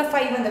கிடையாது. மொத்தத்தில்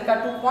 5 வந்திருக்கா,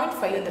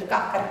 2.5 வந்திருக்கா,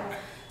 கரெக்ட்.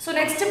 ஸோ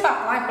நெக்ஸ்ட்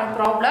பார்க்கலாம் இப்போ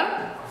problem.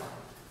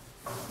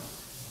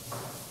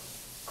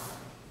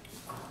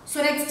 So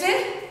next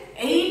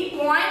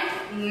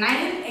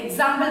 8.9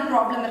 example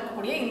problem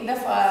இருக்கக்கூடிய இந்த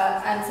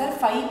ஆன்சர்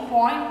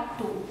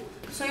 5.2.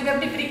 ஸோ இதை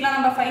எப்படி பிரிக்கலாம்?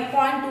 நம்ம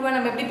 5.2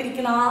 நம்ம எப்படி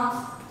பிரிக்கலாம்?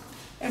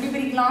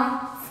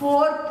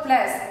 4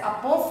 ப்ளஸ்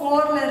அப்போது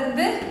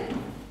 4லேருந்து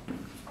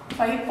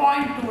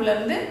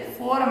 5.2லேருந்து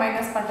 4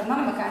 மைனஸ் பண்ணுறோம்னா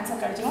நமக்கு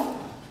ஆன்சர் கிடைச்சிடும்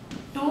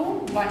 2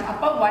 1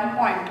 அப்போ 1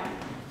 பாயிண்ட்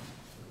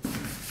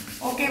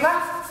ஓகேவா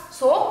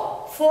so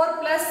 4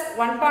 plus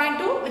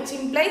 1.2 which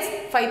implies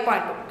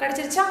 5.2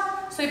 கிடைச்சிருச்சா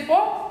so இப்போ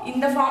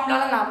இந்த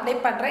ஃபார்முலால நான் அப்ளை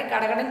பண்ணுறேன்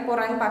கடகடன்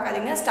போகிறான்னு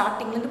பார்க்காதீங்க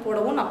ஸ்டார்டிங்லேருந்து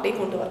போடவும் நான் அப்படியே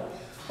கொண்டு வரேன்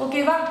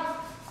ஓகேவா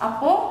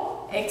அப்போ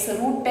x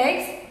root x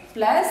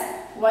plus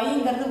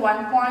yங்கிறது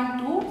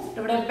 1.2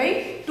 divided by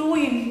 2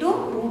 into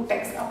root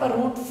x அப்போ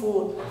root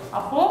 4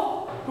 அப்போ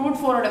root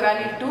 4 ஓட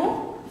value 2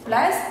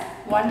 plus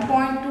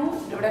 1.2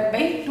 divided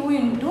by 2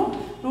 into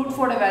root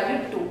 4 ஓட வேல்யூ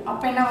 2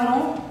 அப்போ என்ன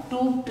வரும்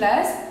 2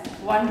 plus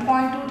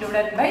 1.2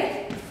 divided by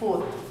 4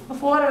 இப்போ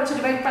 4 வச்சு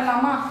டிவைட்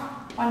பண்ணலாமா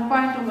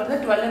 1.2ங்கிறது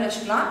 12 ன்னு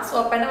வச்சுக்கலாம் ஸோ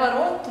அப்போ என்ன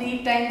வரும் 3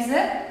 times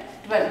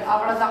 12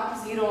 அவ்வளோதான்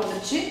 0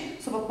 வந்துருச்சு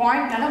ஸோ இப்போ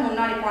பாயிண்ட்னால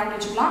முன்னாடி பாயிண்ட்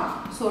வச்சுக்கலாம்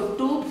ஸோ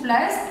 2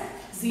 plus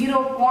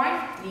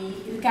 0.3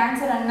 இதுக்கு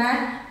ஆன்சர் என்ன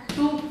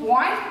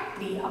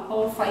 2.3 அப்போ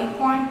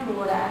 5.2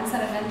 ஓட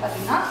ஆன்சர் என்னன்னு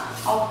பார்த்தீங்கன்னா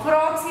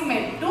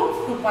approximate to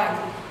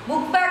 2.3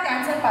 book back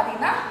answer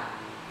பார்த்தீங்கன்னா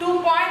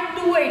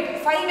 2.28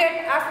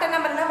 58 ஆஃப்டர்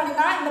நம்பர் என்ன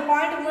பண்ணிக்கலாம் இந்த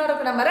பாயிண்ட் முன்னாடி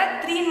இருக்கிற நம்பரை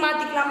 3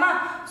 மாத்திக்கலாமா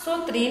ஸோ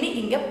 3 ன்னு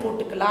இங்க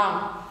போட்டுக்கலாம்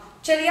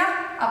சரியா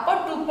அப்போ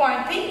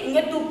 2.3 இங்க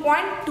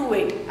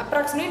 2.28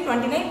 approximately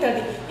 29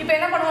 30 இப்போ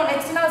என்ன பண்ணுவோம்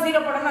நெக்ஸ்ட் நான்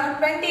 0 போடணும்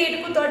 28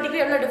 க்கு 30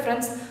 க்கு எவ்வளவு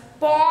டிஃபரன்ஸ்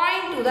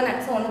 0.2 தானே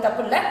ஸோ ஒன்றும்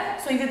தப்பு இல்லை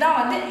ஸோ இதுதான்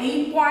வந்து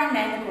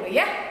 8.9 உடைய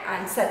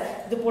ஆன்சர்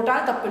இது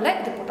போட்டாலும் தப்பு இல்லை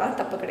இது போட்டாலும்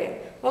தப்பு கிடையாது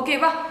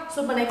ஓகேவா ஸோ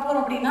இப்போ நெக்ஸ்ட்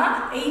வரும் அப்படின்னா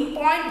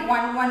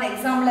 8.11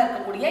 எக்ஸாம்பிள்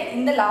இருக்கக்கூடிய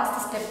இந்த last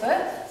step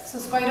so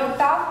square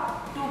root of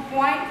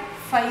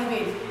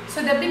 2.58 so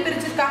இது எப்படி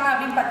பிரிச்சிருக்காங்க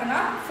அப்படின்னு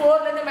பார்த்தீங்கன்னா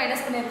 4லேருந்து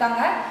மைனஸ்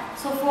பண்ணியிருக்காங்க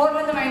ஸோ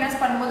 4லேருந்து மைனஸ்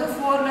பண்ணும்போது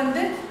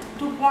 4லேருந்து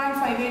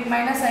 2.58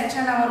 மைனஸ்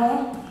ஆயிடுச்சுன்னா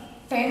வரும்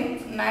 10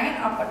 9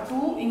 அப்போ 2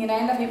 இங்கே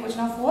 9ல 5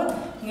 போச்சுன்னா 4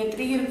 இங்கே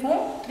 3 இருக்கும்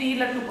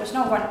 3ல 2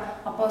 போச்சுன்னா 1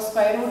 அப்போ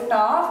ஸ்கொயர் ரூட்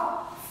ஆஃப்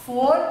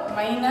 4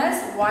 மைனஸ்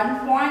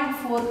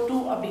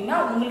 1.42 அப்படின்னா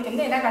உங்களுக்கு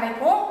வந்து என்ன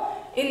கிடைக்கும்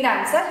இந்த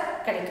ஆன்சர்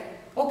கிடைக்கும்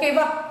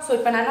ஓகேவா ஸோ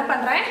இப்போ நான் என்ன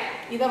பண்ணுறேன்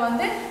இதை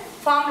வந்து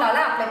ஃபார்முலால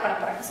அப்ளை பண்ண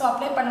போகிறேன் ஸோ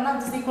அப்ளை பண்ணோம்னா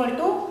is equal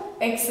to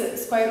x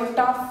square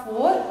root of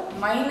 4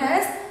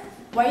 minus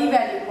y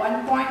value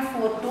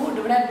 1.42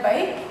 divided by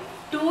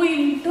 2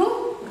 into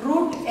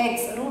root x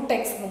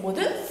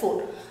போது 4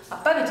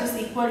 அப்போ which is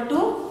equal to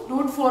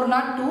root 4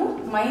 not 2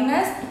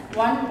 minus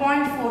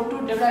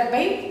 1.42 divided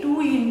by 2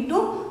 into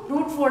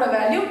root 4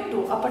 value 2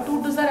 அப்போ 2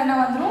 2 சார் என்ன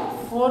வந்துரும்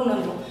 4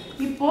 வந்துரும்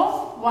இப்போ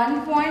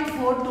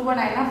 1.42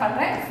 நான் என்ன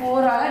பண்றேன்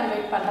 4 ஆல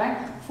டிவைட் பண்றேன்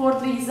 4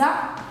 3s are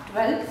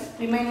 12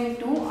 remaining 2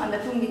 அந்த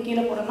 2 இங்க கீழ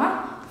போடுமா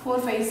 4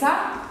 5s are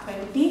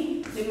 20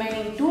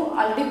 remaining 2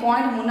 already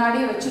point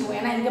முன்னாடியே வச்சிருவோம்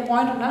ஏனா இங்க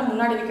பாயிண்ட் இருந்தால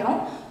முன்னாடி வைக்கிறோம்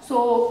சோ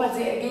இப்போ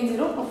again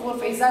 0 இப்போ 4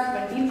 5s are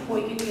 20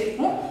 போயிட்டே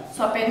இருக்கும் சோ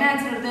அப்ப என்ன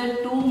ஆன்சர் வருது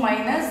 2 -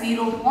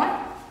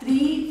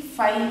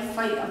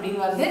 0.355 அப்படினு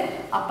வருது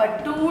அப்ப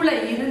 2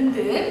 ல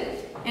இருந்து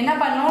என்ன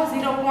பண்ணோம்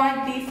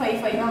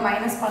 0.355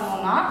 மைனஸ்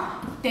பண்ணோம்னா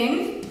 10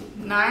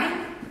 9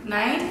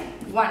 9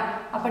 1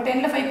 அப்ப 10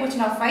 ல 5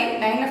 போச்சுனா 5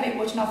 9 ல 5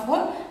 போச்சுனா 4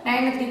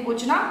 9 ல 3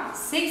 போச்சுனா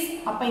 6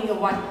 அப்ப இங்க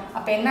 1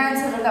 அப்ப என்ன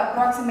ஆன்சர் வருது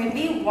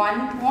approximately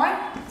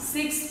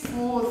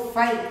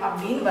 1.645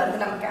 அப்படினு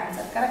வருது நமக்கு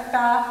ஆன்சர்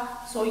கரெக்ட்டா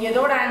சோ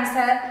எதோட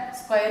ஆன்சர்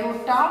ஸ்கொயர்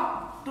ரூட் ஆஃப்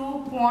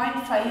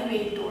 2.58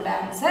 ஓட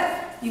ஆன்சர்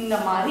இந்த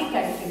மாதிரி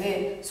கிடைக்குது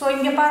சோ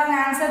இங்க பாருங்க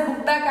ஆன்சர்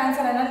புக் பேக்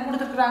ஆன்சர் என்னன்னு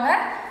கொடுத்திருக்காங்க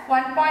 1.6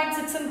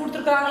 ன்னு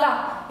கொடுத்திருக்காங்களா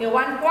 1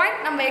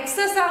 பாயிண்ட் நம்ம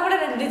எக்ஸஸா கூட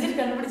ரெண்டு டிஜிட்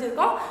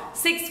கண்டுபிடிச்சிருக்கோம்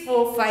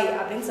 645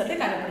 அப்படினு சொல்லி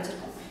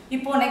கண்டுபிடிச்சிருக்கோம்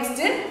இப்போ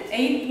நெக்ஸ்ட்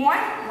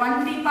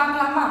 8.13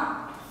 பார்க்கலாமா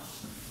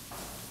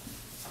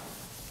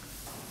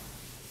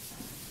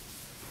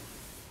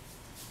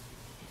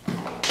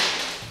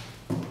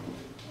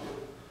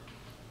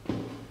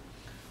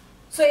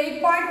So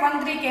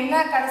 8.13 க்கு என்ன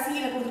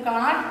கடைசியில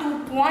கொடுத்திருக்காங்கன்னா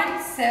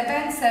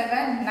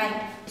 2.779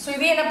 சோ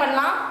இதே என்ன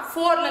பண்ணலாம்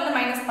 4 ல இருந்து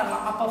மைனஸ்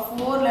பண்ணலாம் அப்ப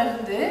 4 ல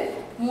இருந்து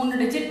 3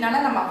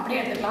 டிஜிட்னால நம்ம அப்படியே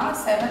எடுத்துக்கலாம்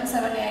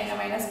 779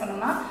 மைனஸ்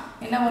பண்ணோம்னா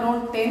என்ன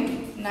வரும் 10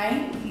 9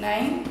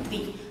 9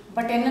 3 அப்ப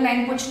 10 ல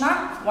 9 போச்சுனா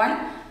 1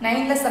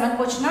 9 ல 7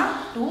 போச்சுனா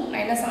 2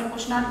 9 ல 7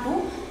 போச்சுனா 2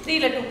 3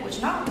 ல 2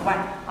 போச்சுனா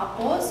 1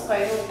 அப்போ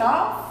square root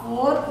of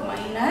 4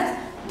 minus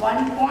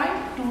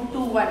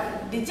 1.221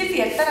 digit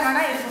எத்தனை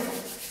வேணா இருக்கட்டும்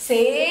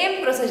சேம்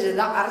ப்ரொசீஜர்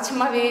தான்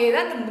அரைச்சமாவே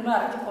தான் திரும்ப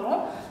அரைக்க போறோம்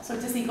so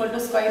it is equal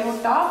to square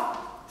root of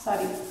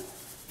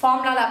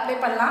ஃபார்முலால apply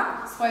பண்ணலாம்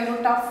ஸ்கொயர்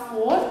ரூட் ஆஃப்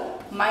 4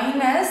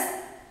 மைனஸ்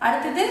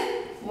அடுத்து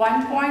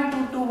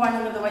 1.221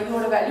 ங்கிறது y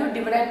ஓட value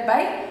divided by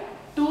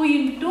 2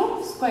 into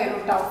square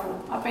root of 4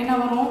 அப்ப என்ன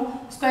வரும்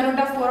ஸ்கொயர்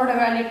ரூட் ஆஃப் 4 ஓட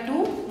வேல்யூ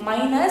 2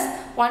 மைனஸ்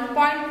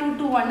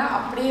 1.221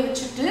 அப்படியே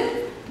வச்சிட்டு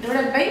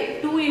டிவைடட் பை 2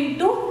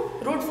 into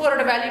root 4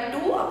 ஓட வேல்யூ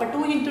 2 அப்ப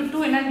 2 into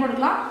 2 என்னன்னு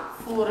போடலாம்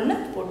 4 ன்னு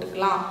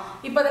போட்டுக்கலாம்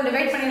இப்போ அத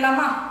டிவைட்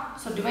பண்ணிடலாமா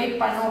சோ டிவைட்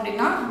பண்ணோம்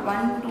அப்படினா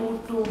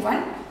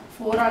 1221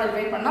 4 ஆல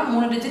டிவைட் பண்ணா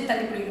 3 டிஜிட்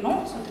தள்ளி பிடிக்கணும்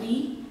சோ 3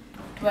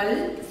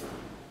 12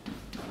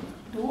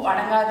 2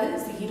 அடங்காது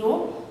 0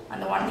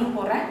 அந்த 1 நீ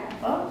போறேன்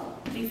அப்ப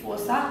 3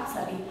 4s are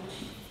sorry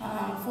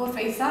 4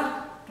 5s are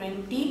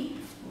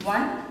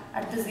 21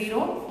 அடுத்து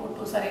 0 4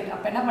 2s are 8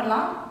 அப்ப என்ன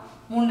பண்ணலாம்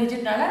 3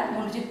 டிஜிட்னால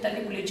 3 டிஜிட் தள்ளி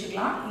புள்ளி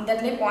வச்சுக்கலாம். இந்த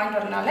இடத்துல பாயிண்ட்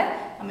வரனால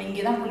நம்ம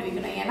இங்கே தான் புள்ளி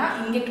வைக்கணும். ஏன்னா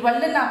இங்கே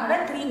 12னா கூட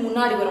 3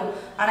 முன்னாடி வரும்.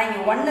 ஆனால்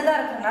இங்கே 1 தான்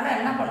இருக்கிறதுனால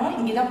என்ன பண்ணுவோம்,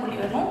 இங்கே தான் புள்ளி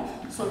வரணும்.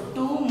 ஸோ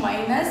 2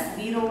 மைனஸ்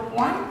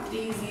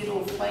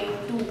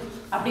 0.3052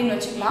 அப்படின்னு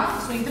வச்சுக்கலாம்.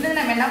 ஸோ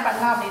இதுலேருந்து நம்ம என்ன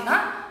பண்ணலாம் அப்படின்னா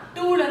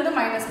 2லேருந்து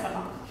மைனஸ்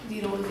பண்ணலாம்.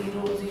 0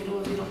 0 0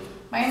 0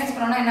 மைனஸ்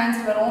பண்ணோம்னா என்ன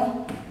ஆன்சர் வரும்,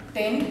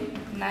 10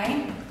 9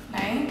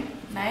 9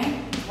 9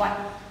 1.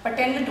 இப்போ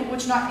 10ல 2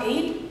 போச்சுன்னா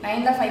 8,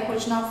 9ல 5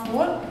 போச்சுன்னா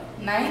 4,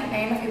 9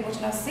 9ல 5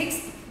 போச்சுன்னா 6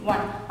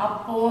 1.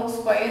 அப்போ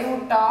ஸ்கொயர்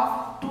ரூட் ஆஃப்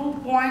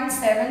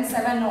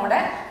 2.77 ஓட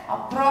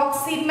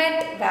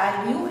அப்ராக்சிமேட்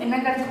வேல்யூ என்ன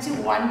கிடைச்சிச்சு,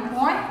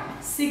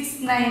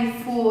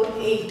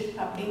 1.6948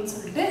 அப்படின்னு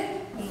சொல்லிட்டு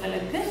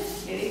உங்களுக்கு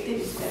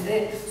கிடைத்திருக்கிறது.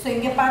 ஸோ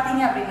இங்கே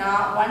பார்த்தீங்க அப்படின்னா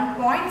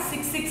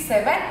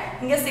 1.667,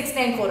 இங்கே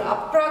 694.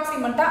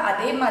 அப்ராக்சிமேட்டாக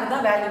அதே மாதிரி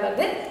தான் வேல்யூ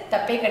வருது,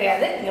 தப்பே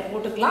கிடையாது, இங்கே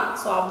போட்டுக்கலாம்.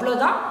 ஸோ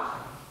அவ்வளோதான்.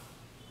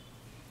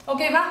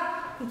 ஓகேவா?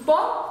 இப்போ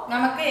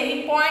நமக்கு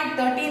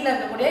 8.13ல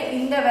இருக்கக்கூடிய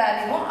இந்த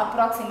வேல்யூவும்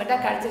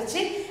அப்ராக்சிமேட்டாக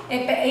கிடைச்சிருச்சு.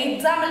 இப்போ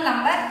எக்ஸாம்பிள்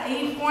நம்பர்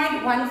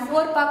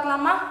 8.14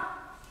 பார்க்கலாமா?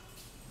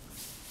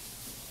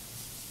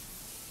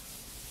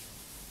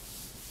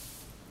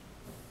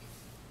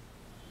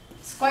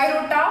 ஸ்கொயர்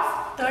ரூட் ஆஃப்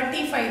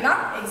 35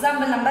 தான்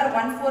எக்ஸாம்பிள் நம்பர்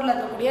 14ல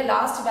இருக்கக்கூடிய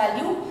லாஸ்ட்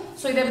வேல்யூ.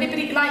 ஸோ இதை எப்படி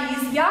பிரிக்கலாம்,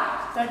 ஈஸியாக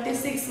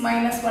 36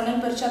 மைனஸ் 1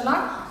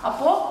 பிரிச்சிடலாம்.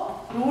 அப்போ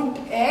root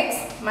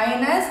X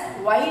minus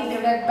Y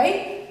divide by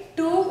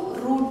 2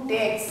 root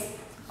X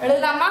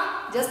எழுதலாமா?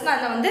 ஜஸ்ட் நான்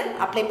அதில் வந்து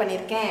அப்ளை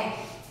பண்ணியிருக்கேன்.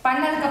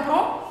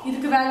 பண்ணதுக்கப்புறம்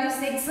இதுக்கு value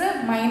 6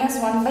 minus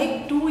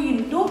 1/2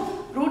 into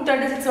root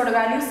 36ஓட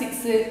value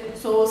 6.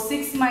 So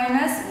 6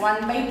 minus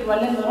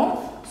 1/12 வரும்.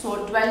 ஸோ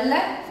 12ல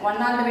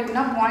 1ஆல்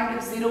டிவைட்னா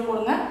 0.0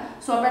 போடுங்க.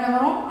 ஸோ அப்போ என்ன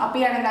வரும்,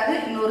 அப்பயே அடங்காது,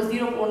 இன்னொரு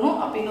 0 போடணும்.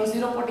 அப்போ இன்னொரு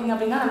 0 போட்டிங்க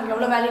அப்படின்னா நமக்கு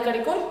எவ்வளோ வேல்யூ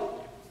கிடைக்கும்,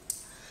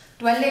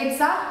 12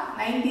 8s are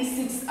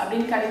 96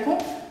 அப்படின்னு கிடைக்கும்.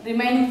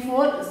 ரிமைனிங்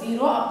 4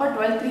 0. அப்போ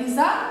 12 3s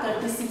are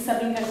 36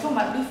 அப்படின்னு கிடைக்கும்.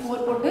 மறுபடியும்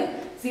 4 போட்டு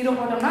 0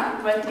 போட்டோம்னா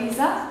 12 3s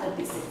are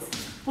 36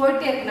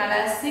 போயிட்டே இருக்கனால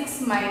 6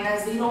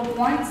 மைனஸ்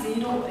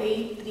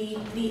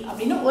 0.0833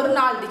 அப்படின்னு ஒரு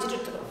 4 டிஜிட்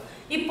எடுத்துக்கிறோம்.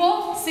 இப்போ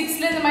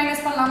 6லேருந்து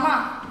மைனஸ் பண்ணலாமா?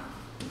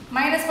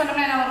 மைனஸ்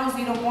பண்ணோம்னா என்ன வரும்,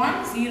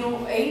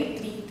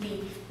 0.0833.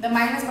 இந்த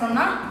மைனஸ்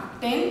பண்ணோம்னா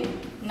 10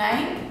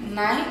 9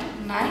 9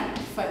 9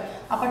 5.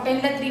 அப்போ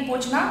 10ல 3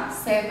 போச்சுன்னா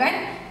 7,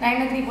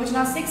 9ல 3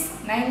 போச்சுன்னா 6,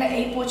 9ல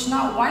 8 போச்சுன்னா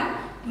 1,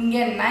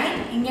 இங்கே 9,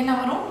 இங்கே என்ன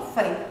வரும்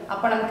 5.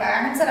 அப்போ நமக்கு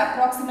ஆன்சர்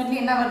அப்ராக்சிமேட்லி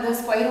என்ன வருது,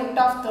 square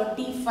root of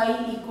 35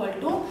 equal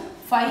to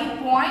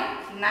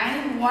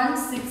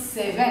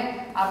 5.9167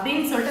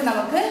 அப்படின்னு சொல்லிட்டு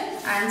நமக்கு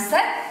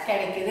ஆன்சர்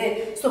கிடைக்குது.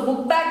 ஸோ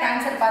புக் பேக்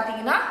ஆன்சர்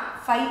பார்த்தீங்கன்னா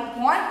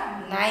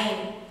 5.9.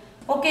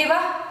 ஓகேவா?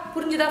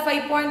 புரிஞ்சுதா?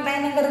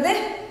 5.9ங்கிறது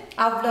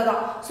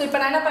அவ்வளோதான். ஸோ இப்போ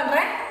நான் என்ன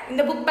பண்ணுறேன்,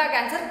 இந்த புக் பேக்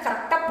ஆன்சர்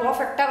கரெக்டாக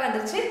பர்ஃபெக்டாக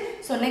வந்துருச்சு.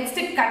 ஸோ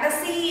நெக்ஸ்ட்டு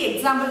கடைசி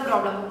எக்ஸாம்பிள்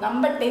ப்ராப்ளம்,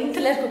 நம்ம 10th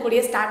இருக்கக்கூடிய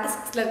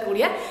ஸ்டாட்டிஸ்டிக்ஸில்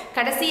இருக்கக்கூடிய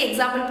கடைசி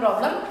எக்ஸாம்பிள்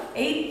ப்ராப்ளம்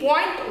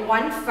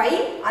 8.15.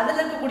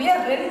 அதில் இருக்கக்கூடிய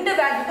 2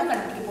 வேல்யூக்கும்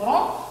கண்டுபிடிக்க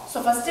போகிறோம். ஸோ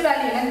ஃபஸ்ட்டு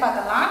வேல்யூ என்னன்னு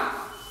பார்த்தலாம்.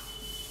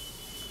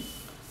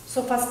 So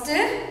first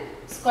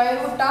square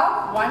root of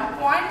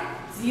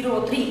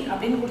 1.03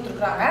 அப்படின்னு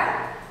கொடுத்துருக்குறாங்க.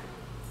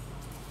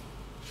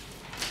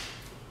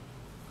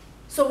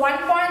 ஸோ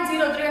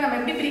 1.03 நம்ம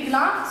எப்படி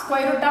பிரிக்கலாம்,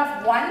 ஸ்கொயர் ரூட் ஆஃப்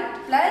 1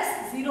 plus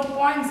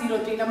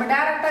 0.03 நம்ம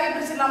டேரெக்டாகவே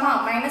பிரிச்சிடலாமா,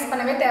 மைனஸ்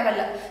பண்ணவே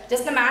தேவையில்லை,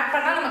 ஜஸ்ட் நம்ம ஆட்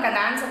பண்ணால் நமக்கு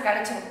அந்த ஆன்சர்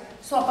கிடைச்சிடும்.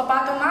 ஸோ அப்போ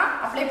பார்த்தோம்னா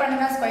அப்ளை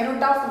பண்ணுங்க, square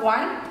root of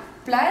 1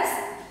 plus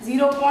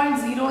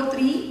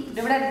 0.03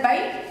 divided by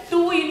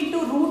 2 into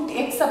root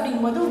X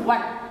அப்படிங்கும்போது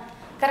 1.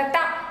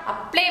 கரெக்டாக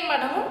அப்ளை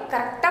பண்ணவும்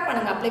கரெக்டாக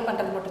பண்ணுங்க, அப்ளை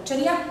பண்ணுறது மட்டும்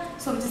சரியா.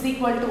 So which is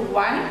equal to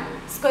 1,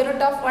 square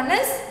root of 1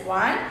 is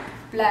 1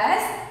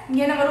 plus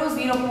இங்கே என்ன வரும்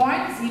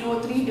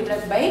 0.03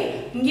 divided by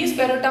இங்கே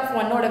ஸ்கொயர் ரூட் ஆஃப்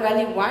 1 ஓட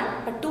வேல்யூ 1.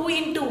 இப்போ 2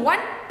 into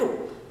 1 2.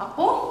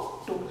 அப்போ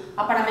 2.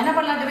 அப்போ நம்ம என்ன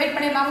பண்ணலாம், டிவைட்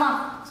பண்ணிடலாமா.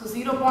 ஸோ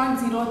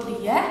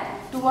 0.03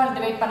 2ஆல்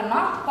டிவைட் பண்ணோம்னா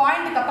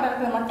பாயிண்ட்டுக்கு அப்புறம்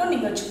இருக்கிறது மட்டும்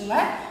நீங்கள் வச்சுக்கோங்க.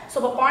 ஸோ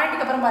இப்போ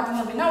பாயிண்ட்டுக்கு அப்புறம் பார்த்தீங்க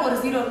அப்படின்னா ஒரு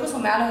 0 இருக்குது. ஸோ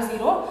மேலே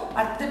 0,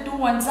 அடுத்து 2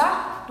 1s are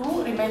 2,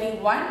 ரிமைனிங்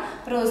 1,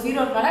 அப்புறம் 0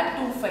 இருக்கனால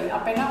 25.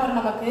 அப்போ என்ன வரும்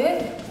நமக்கு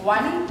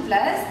 1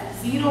 plus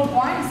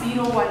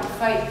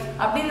 0.015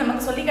 அப்படின்னு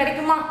நமக்கு சொல்லி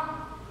கிடைக்குமா.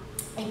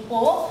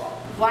 இப்போ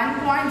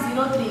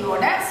 1.03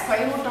 ஓட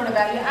ஸ்கொயர் ரூட்டோட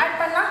வேல்யூ ஆட்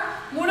பண்ணா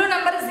முழு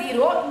நம்பர்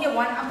 0, இங்கே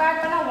 1, அப்போ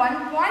ஆட் பண்ணா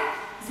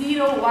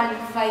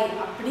 1.015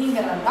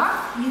 அப்படிங்கிறது தான்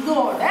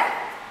இதோட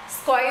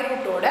ஸ்கொயர்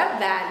ரூட்டோட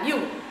வேல்யூ.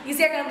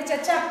 ஈஸியாக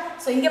கண்டுபிடிச்சாச்சா.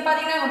 ஸோ இங்கே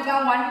பார்த்தீங்கன்னா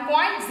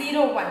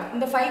 1.01,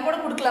 இந்த 5 கூட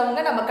கொடுக்கலவங்க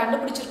நம்ம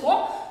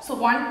கண்டுபிடிச்சிருக்கோம். ஸோ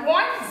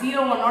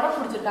 1.01ஓட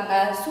கொடுத்துருக்காங்க.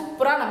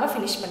 சூப்பராக நம்ம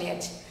ஃபினிஷ்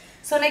பண்ணியாச்சு.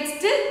 So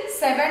next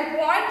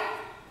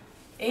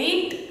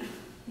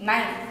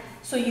 7.89.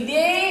 ஸோ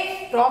இதே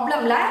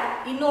ப்ராப்ளமில்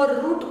இன்னொரு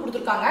ரூட்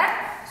கொடுத்துருக்காங்க.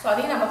 ஸோ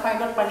அதையும் நம்ம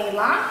ஃபைண்ட் அவுட்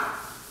பண்ணிடலாம்.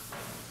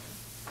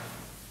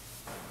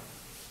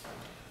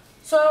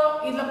 ஸோ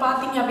இதில்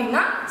பார்த்தீங்க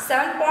அப்படின்னா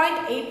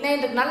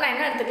 7.89 இருக்கனால நான்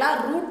என்ன எடுத்துக்கலாம்,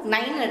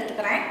 √9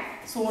 எடுத்துக்கிறேன்.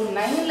 ஸோ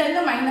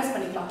 9லேருந்து மைனஸ்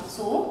பண்ணிக்கலாம்.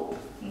 ஸோ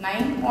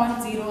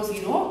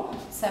 9.00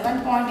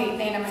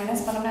 7.89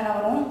 மைனஸ் பண்ணோம்னா என்ன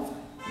வரும்,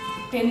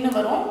 10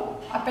 வரும்.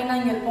 அப்போ என்ன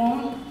இங்கே இருக்கும்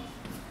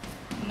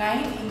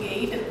 9, இங்கே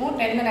 8 இருக்கும்.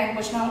 10ல 9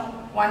 போச்சுன்னா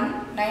 1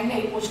 9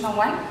 8 போச்சுனா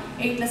 1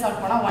 8ல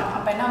 7 போனா 1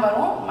 அப்ப என்ன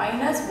வரும்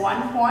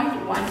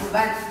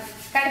 -1.11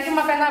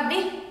 கிடைக்குமா கண்ணா அப்படி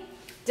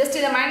just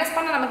இத மைனஸ்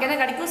பண்ணா நமக்கு என்ன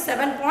கிடைக்கும்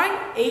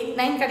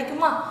 7.89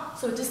 கிடைக்குமா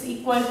so which is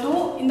equal to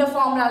இந்த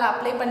ஃபார்முலால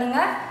அப்ளை பண்ணுங்க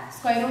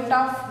square root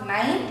of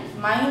 9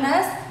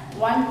 minus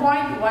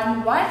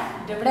 1.11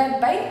 divided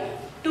by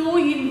 2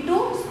 into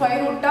square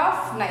root of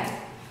 9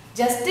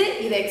 just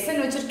இத x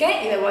ன்னு வச்சிருக்கேன்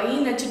இத y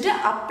ன்னு வச்சிட்டு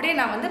அப்படியே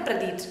நான் வந்து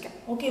பிரதியிட்டு இருக்கேன்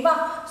ஓகேவா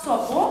சோ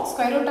அப்போ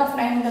square root of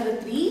 9 ங்கிறது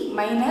 3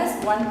 minus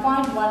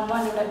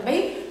 1.11 divided by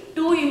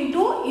 2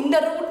 into இந்த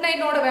root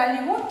 9 ஓட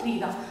வேல்யூவும் 3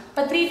 தான் அப்ப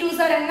 3 2s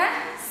are என்ன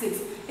 6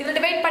 இத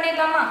டிவைட்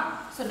பண்ணிடலாமா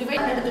சோ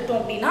டிவைட் எடுத்துட்டோம்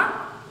அப்படினா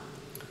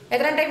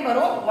எத்தனை டைம்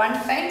வரும் 1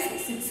 times 6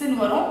 ன்னு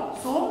வரும்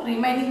சோ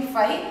ரிமைனிங்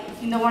 5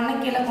 இந்த 1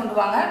 கீழ கொண்டு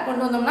வாங்க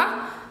கொண்டு வந்தோம்னா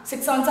 6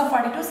 7s are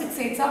 42 6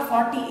 8s are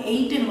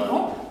 48 ன்னு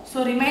வரும் சோ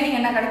ரிமைனிங்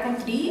என்ன கிடைக்கும்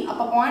 3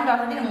 அப்ப பாயிண்ட்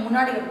ஆல்ரெடி நம்ம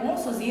முன்னாடி வைப்போம்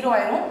சோ 0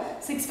 ஆயிரும்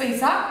 6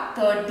 5s are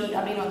 30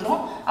 அப்படினு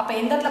வந்துரும் அப்ப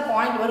எந்த இடத்துல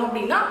பாயிண்ட் வரும்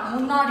அப்படினா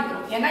முன்னாடி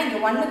வரும் ஏன்னா இங்க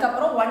 1 க்கு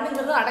அப்புறம் 1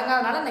 ங்கிறது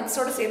அடங்காதனால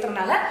நெக்ஸ்டோட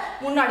சேர்த்தறனால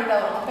முன்னாடி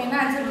தான் வரும் அப்ப என்ன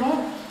ஆன்சர் வரும்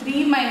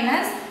 3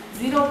 minus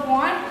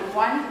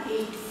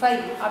 0.185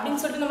 அப்படினு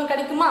சொல்லிட்டு நமக்கு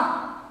கிடைக்குமா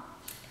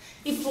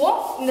இப்போ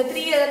இந்த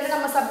 3 இருந்து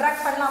நம்ம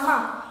சப்ட்ராக்ட் பண்ணலாமா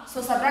சோ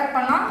சப்ட்ராக்ட்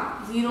பண்ணா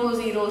 0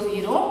 0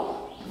 0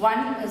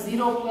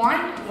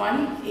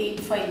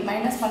 0.185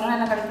 minus பண்ணா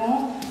என்ன கிடைக்கும்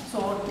so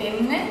 10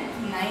 9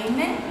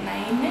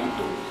 9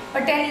 2 இப்ப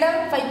 10 ல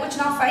 5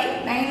 போச்சுனா 5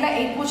 9 ல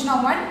 8 போச்சுனா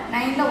 1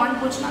 9 ல 1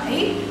 போச்சுனா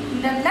 8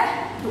 இந்த இடத்துல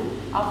 2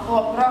 அப்போ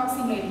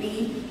approximately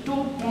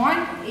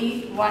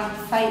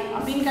 2.815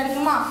 அப்படினு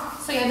கிடைக்குமா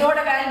so எதோட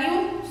வேல்யூ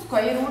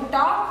square root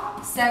of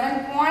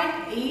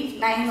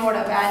 7.89 ஓட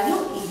வேல்யூ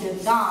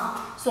இதுதான்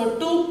so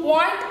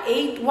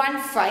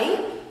 2.815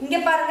 இங்க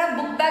பாருங்க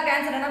புக் பேக்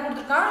ஆன்சர் என்ன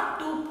கொடுத்திருக்கான்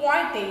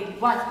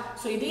 2.81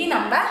 சோ இதையும்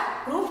நம்ம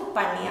ப்ரூஃப்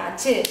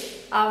பண்ணியாச்சு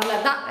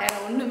அவ்வளவுதான் வேற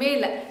ஒண்ணுமே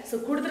இல்ல சோ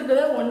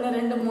கொடுத்திருக்கிறது 1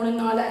 2 3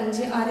 4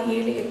 5 6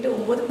 7 8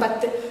 9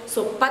 10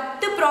 சோ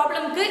 10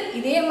 ப்ராப்ளம்க்கு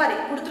இதே மாதிரி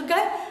கொடுத்திருக்க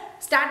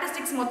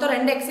ஸ்டாட்டிஸ்டிக்ஸ் மொத்தம்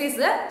 2 எக்ஸசைஸ்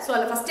சோ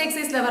அதுல ஃபர்ஸ்ட்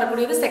எக்ஸசைஸ்ல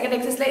வரக்கூடியது செகண்ட்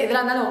எக்ஸசைஸ்ல எதுல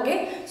இருந்தாலும் ஓகே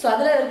சோ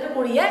அதுல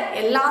இருக்கக்கூடிய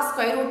எல்லா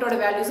ஸ்கொயர் ரூட்டோட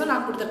வேல்யூஸும்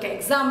நான் கொடுத்திருக்கேன்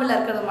எக்ஸாம்பிள்ல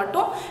இருக்கிறது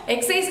மட்டும்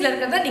எக்ஸசைஸ்ல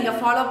இருக்கிறத நீங்க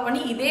ஃபாலோ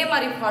பண்ணி இதே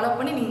மாதிரி ஃபாலோ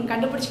பண்ணி நீங்க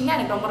கண்டுபிடிச்சீங்க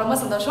எனக்கு ரொம்ப ரொம்ப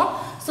சந்தோஷம்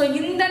சோ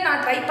இந்த நான்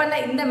ட்ரை பண்ண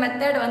இந்த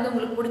மெத்தட் வந்து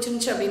உங்களுக்கு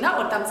பிடிச்சிருந்துச்சு அப்படினா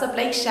ஒரு thumbs up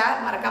லைக் ஷேர்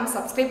மறக்காம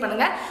சப்ஸ்கிரைப்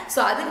பண்ணுங்க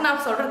சோ அதுக்கு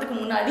நான் சொல்றதுக்கு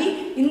முன்னாடி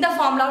இந்த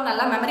ஃபார்முலாவை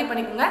நல்லா மெமரி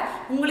பண்ணிக்கோங்க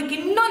உங்களுக்கு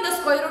இன்னும் இந்த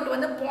ஸ்கொயர் ரூட்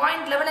வந்து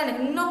பாயிண்ட் லெவல்ல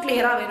எனக்கு இன்னும்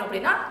கிளியரா வேணும்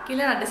அப்படினா கீழ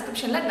நான்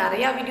டிஸ்கிரிப்ஷன்ல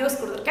நிறைய வீடியோஸ்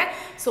கொடுத்திருக்கேன்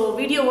சோ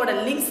வீடியோவோட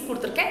லிங்க்ஸ்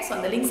கொடுத்திருக்கேன் சோ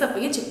அந்த லிங்க்ஸை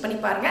போய் செக் பண்ணி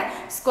பாருங்க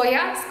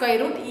ஸ்கொயர்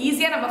ரூட்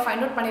ஈஸியா நம்ம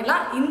ஃபைண்ட் அவுட்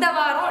பண்ணிடலாம் இந்த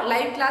வாரம்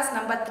லைவ் கிளாஸ்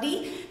நம்பர் 3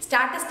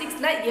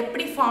 ஸ்டாட்டிஸ்டிக்ஸ்ல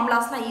எப்படி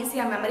ஃபார்முலாஸ்னா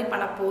ஈஸியா மெமரி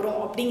பண்ண போறோம்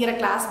அப்படிங்கிற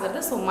கிளாஸ்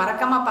வருது சோ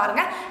மறக்காம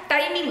பாருங்க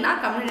டைமிங்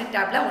நான் கம்யூனிட்டி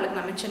டாப்ல உங்களுக்கு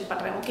நான் மென்ஷன்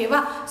பண்றேன் ஓகேவா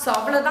சோ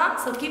அவ்வளவுதான்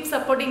so keep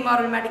supporting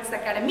Marvelmatix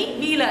Academy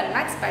we learn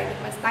max by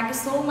max thank you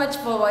so much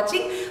for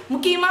watching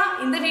முக்கியமா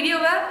இந்த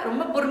வீடியோவை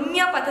ரொம்ப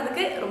பொறுமையா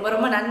பார்த்ததுக்கு ரொம்ப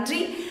ரொம்ப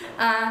நன்றி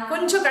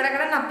கொஞ்சம்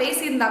கடகட நான்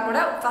பேசி இருந்தா கூட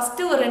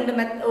ஃபர்ஸ்ட்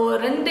ஒரு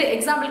ரெண்டு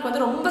எக்ஸாம்பிளுக்கு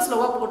வந்து ரொம்ப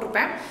ஸ்லோவா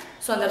போட்டுருப்பேன்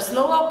சோ அந்த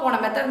ஸ்லோவா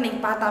போன மெத்தட்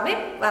நீங்க பார்த்தாவே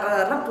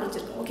வரதெல்லாம்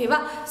புரிஞ்சிருக்கும் ஓகேவா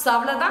சோ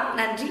அவ்வளவுதான்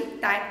நன்றி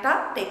Tata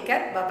take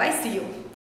care bye by see you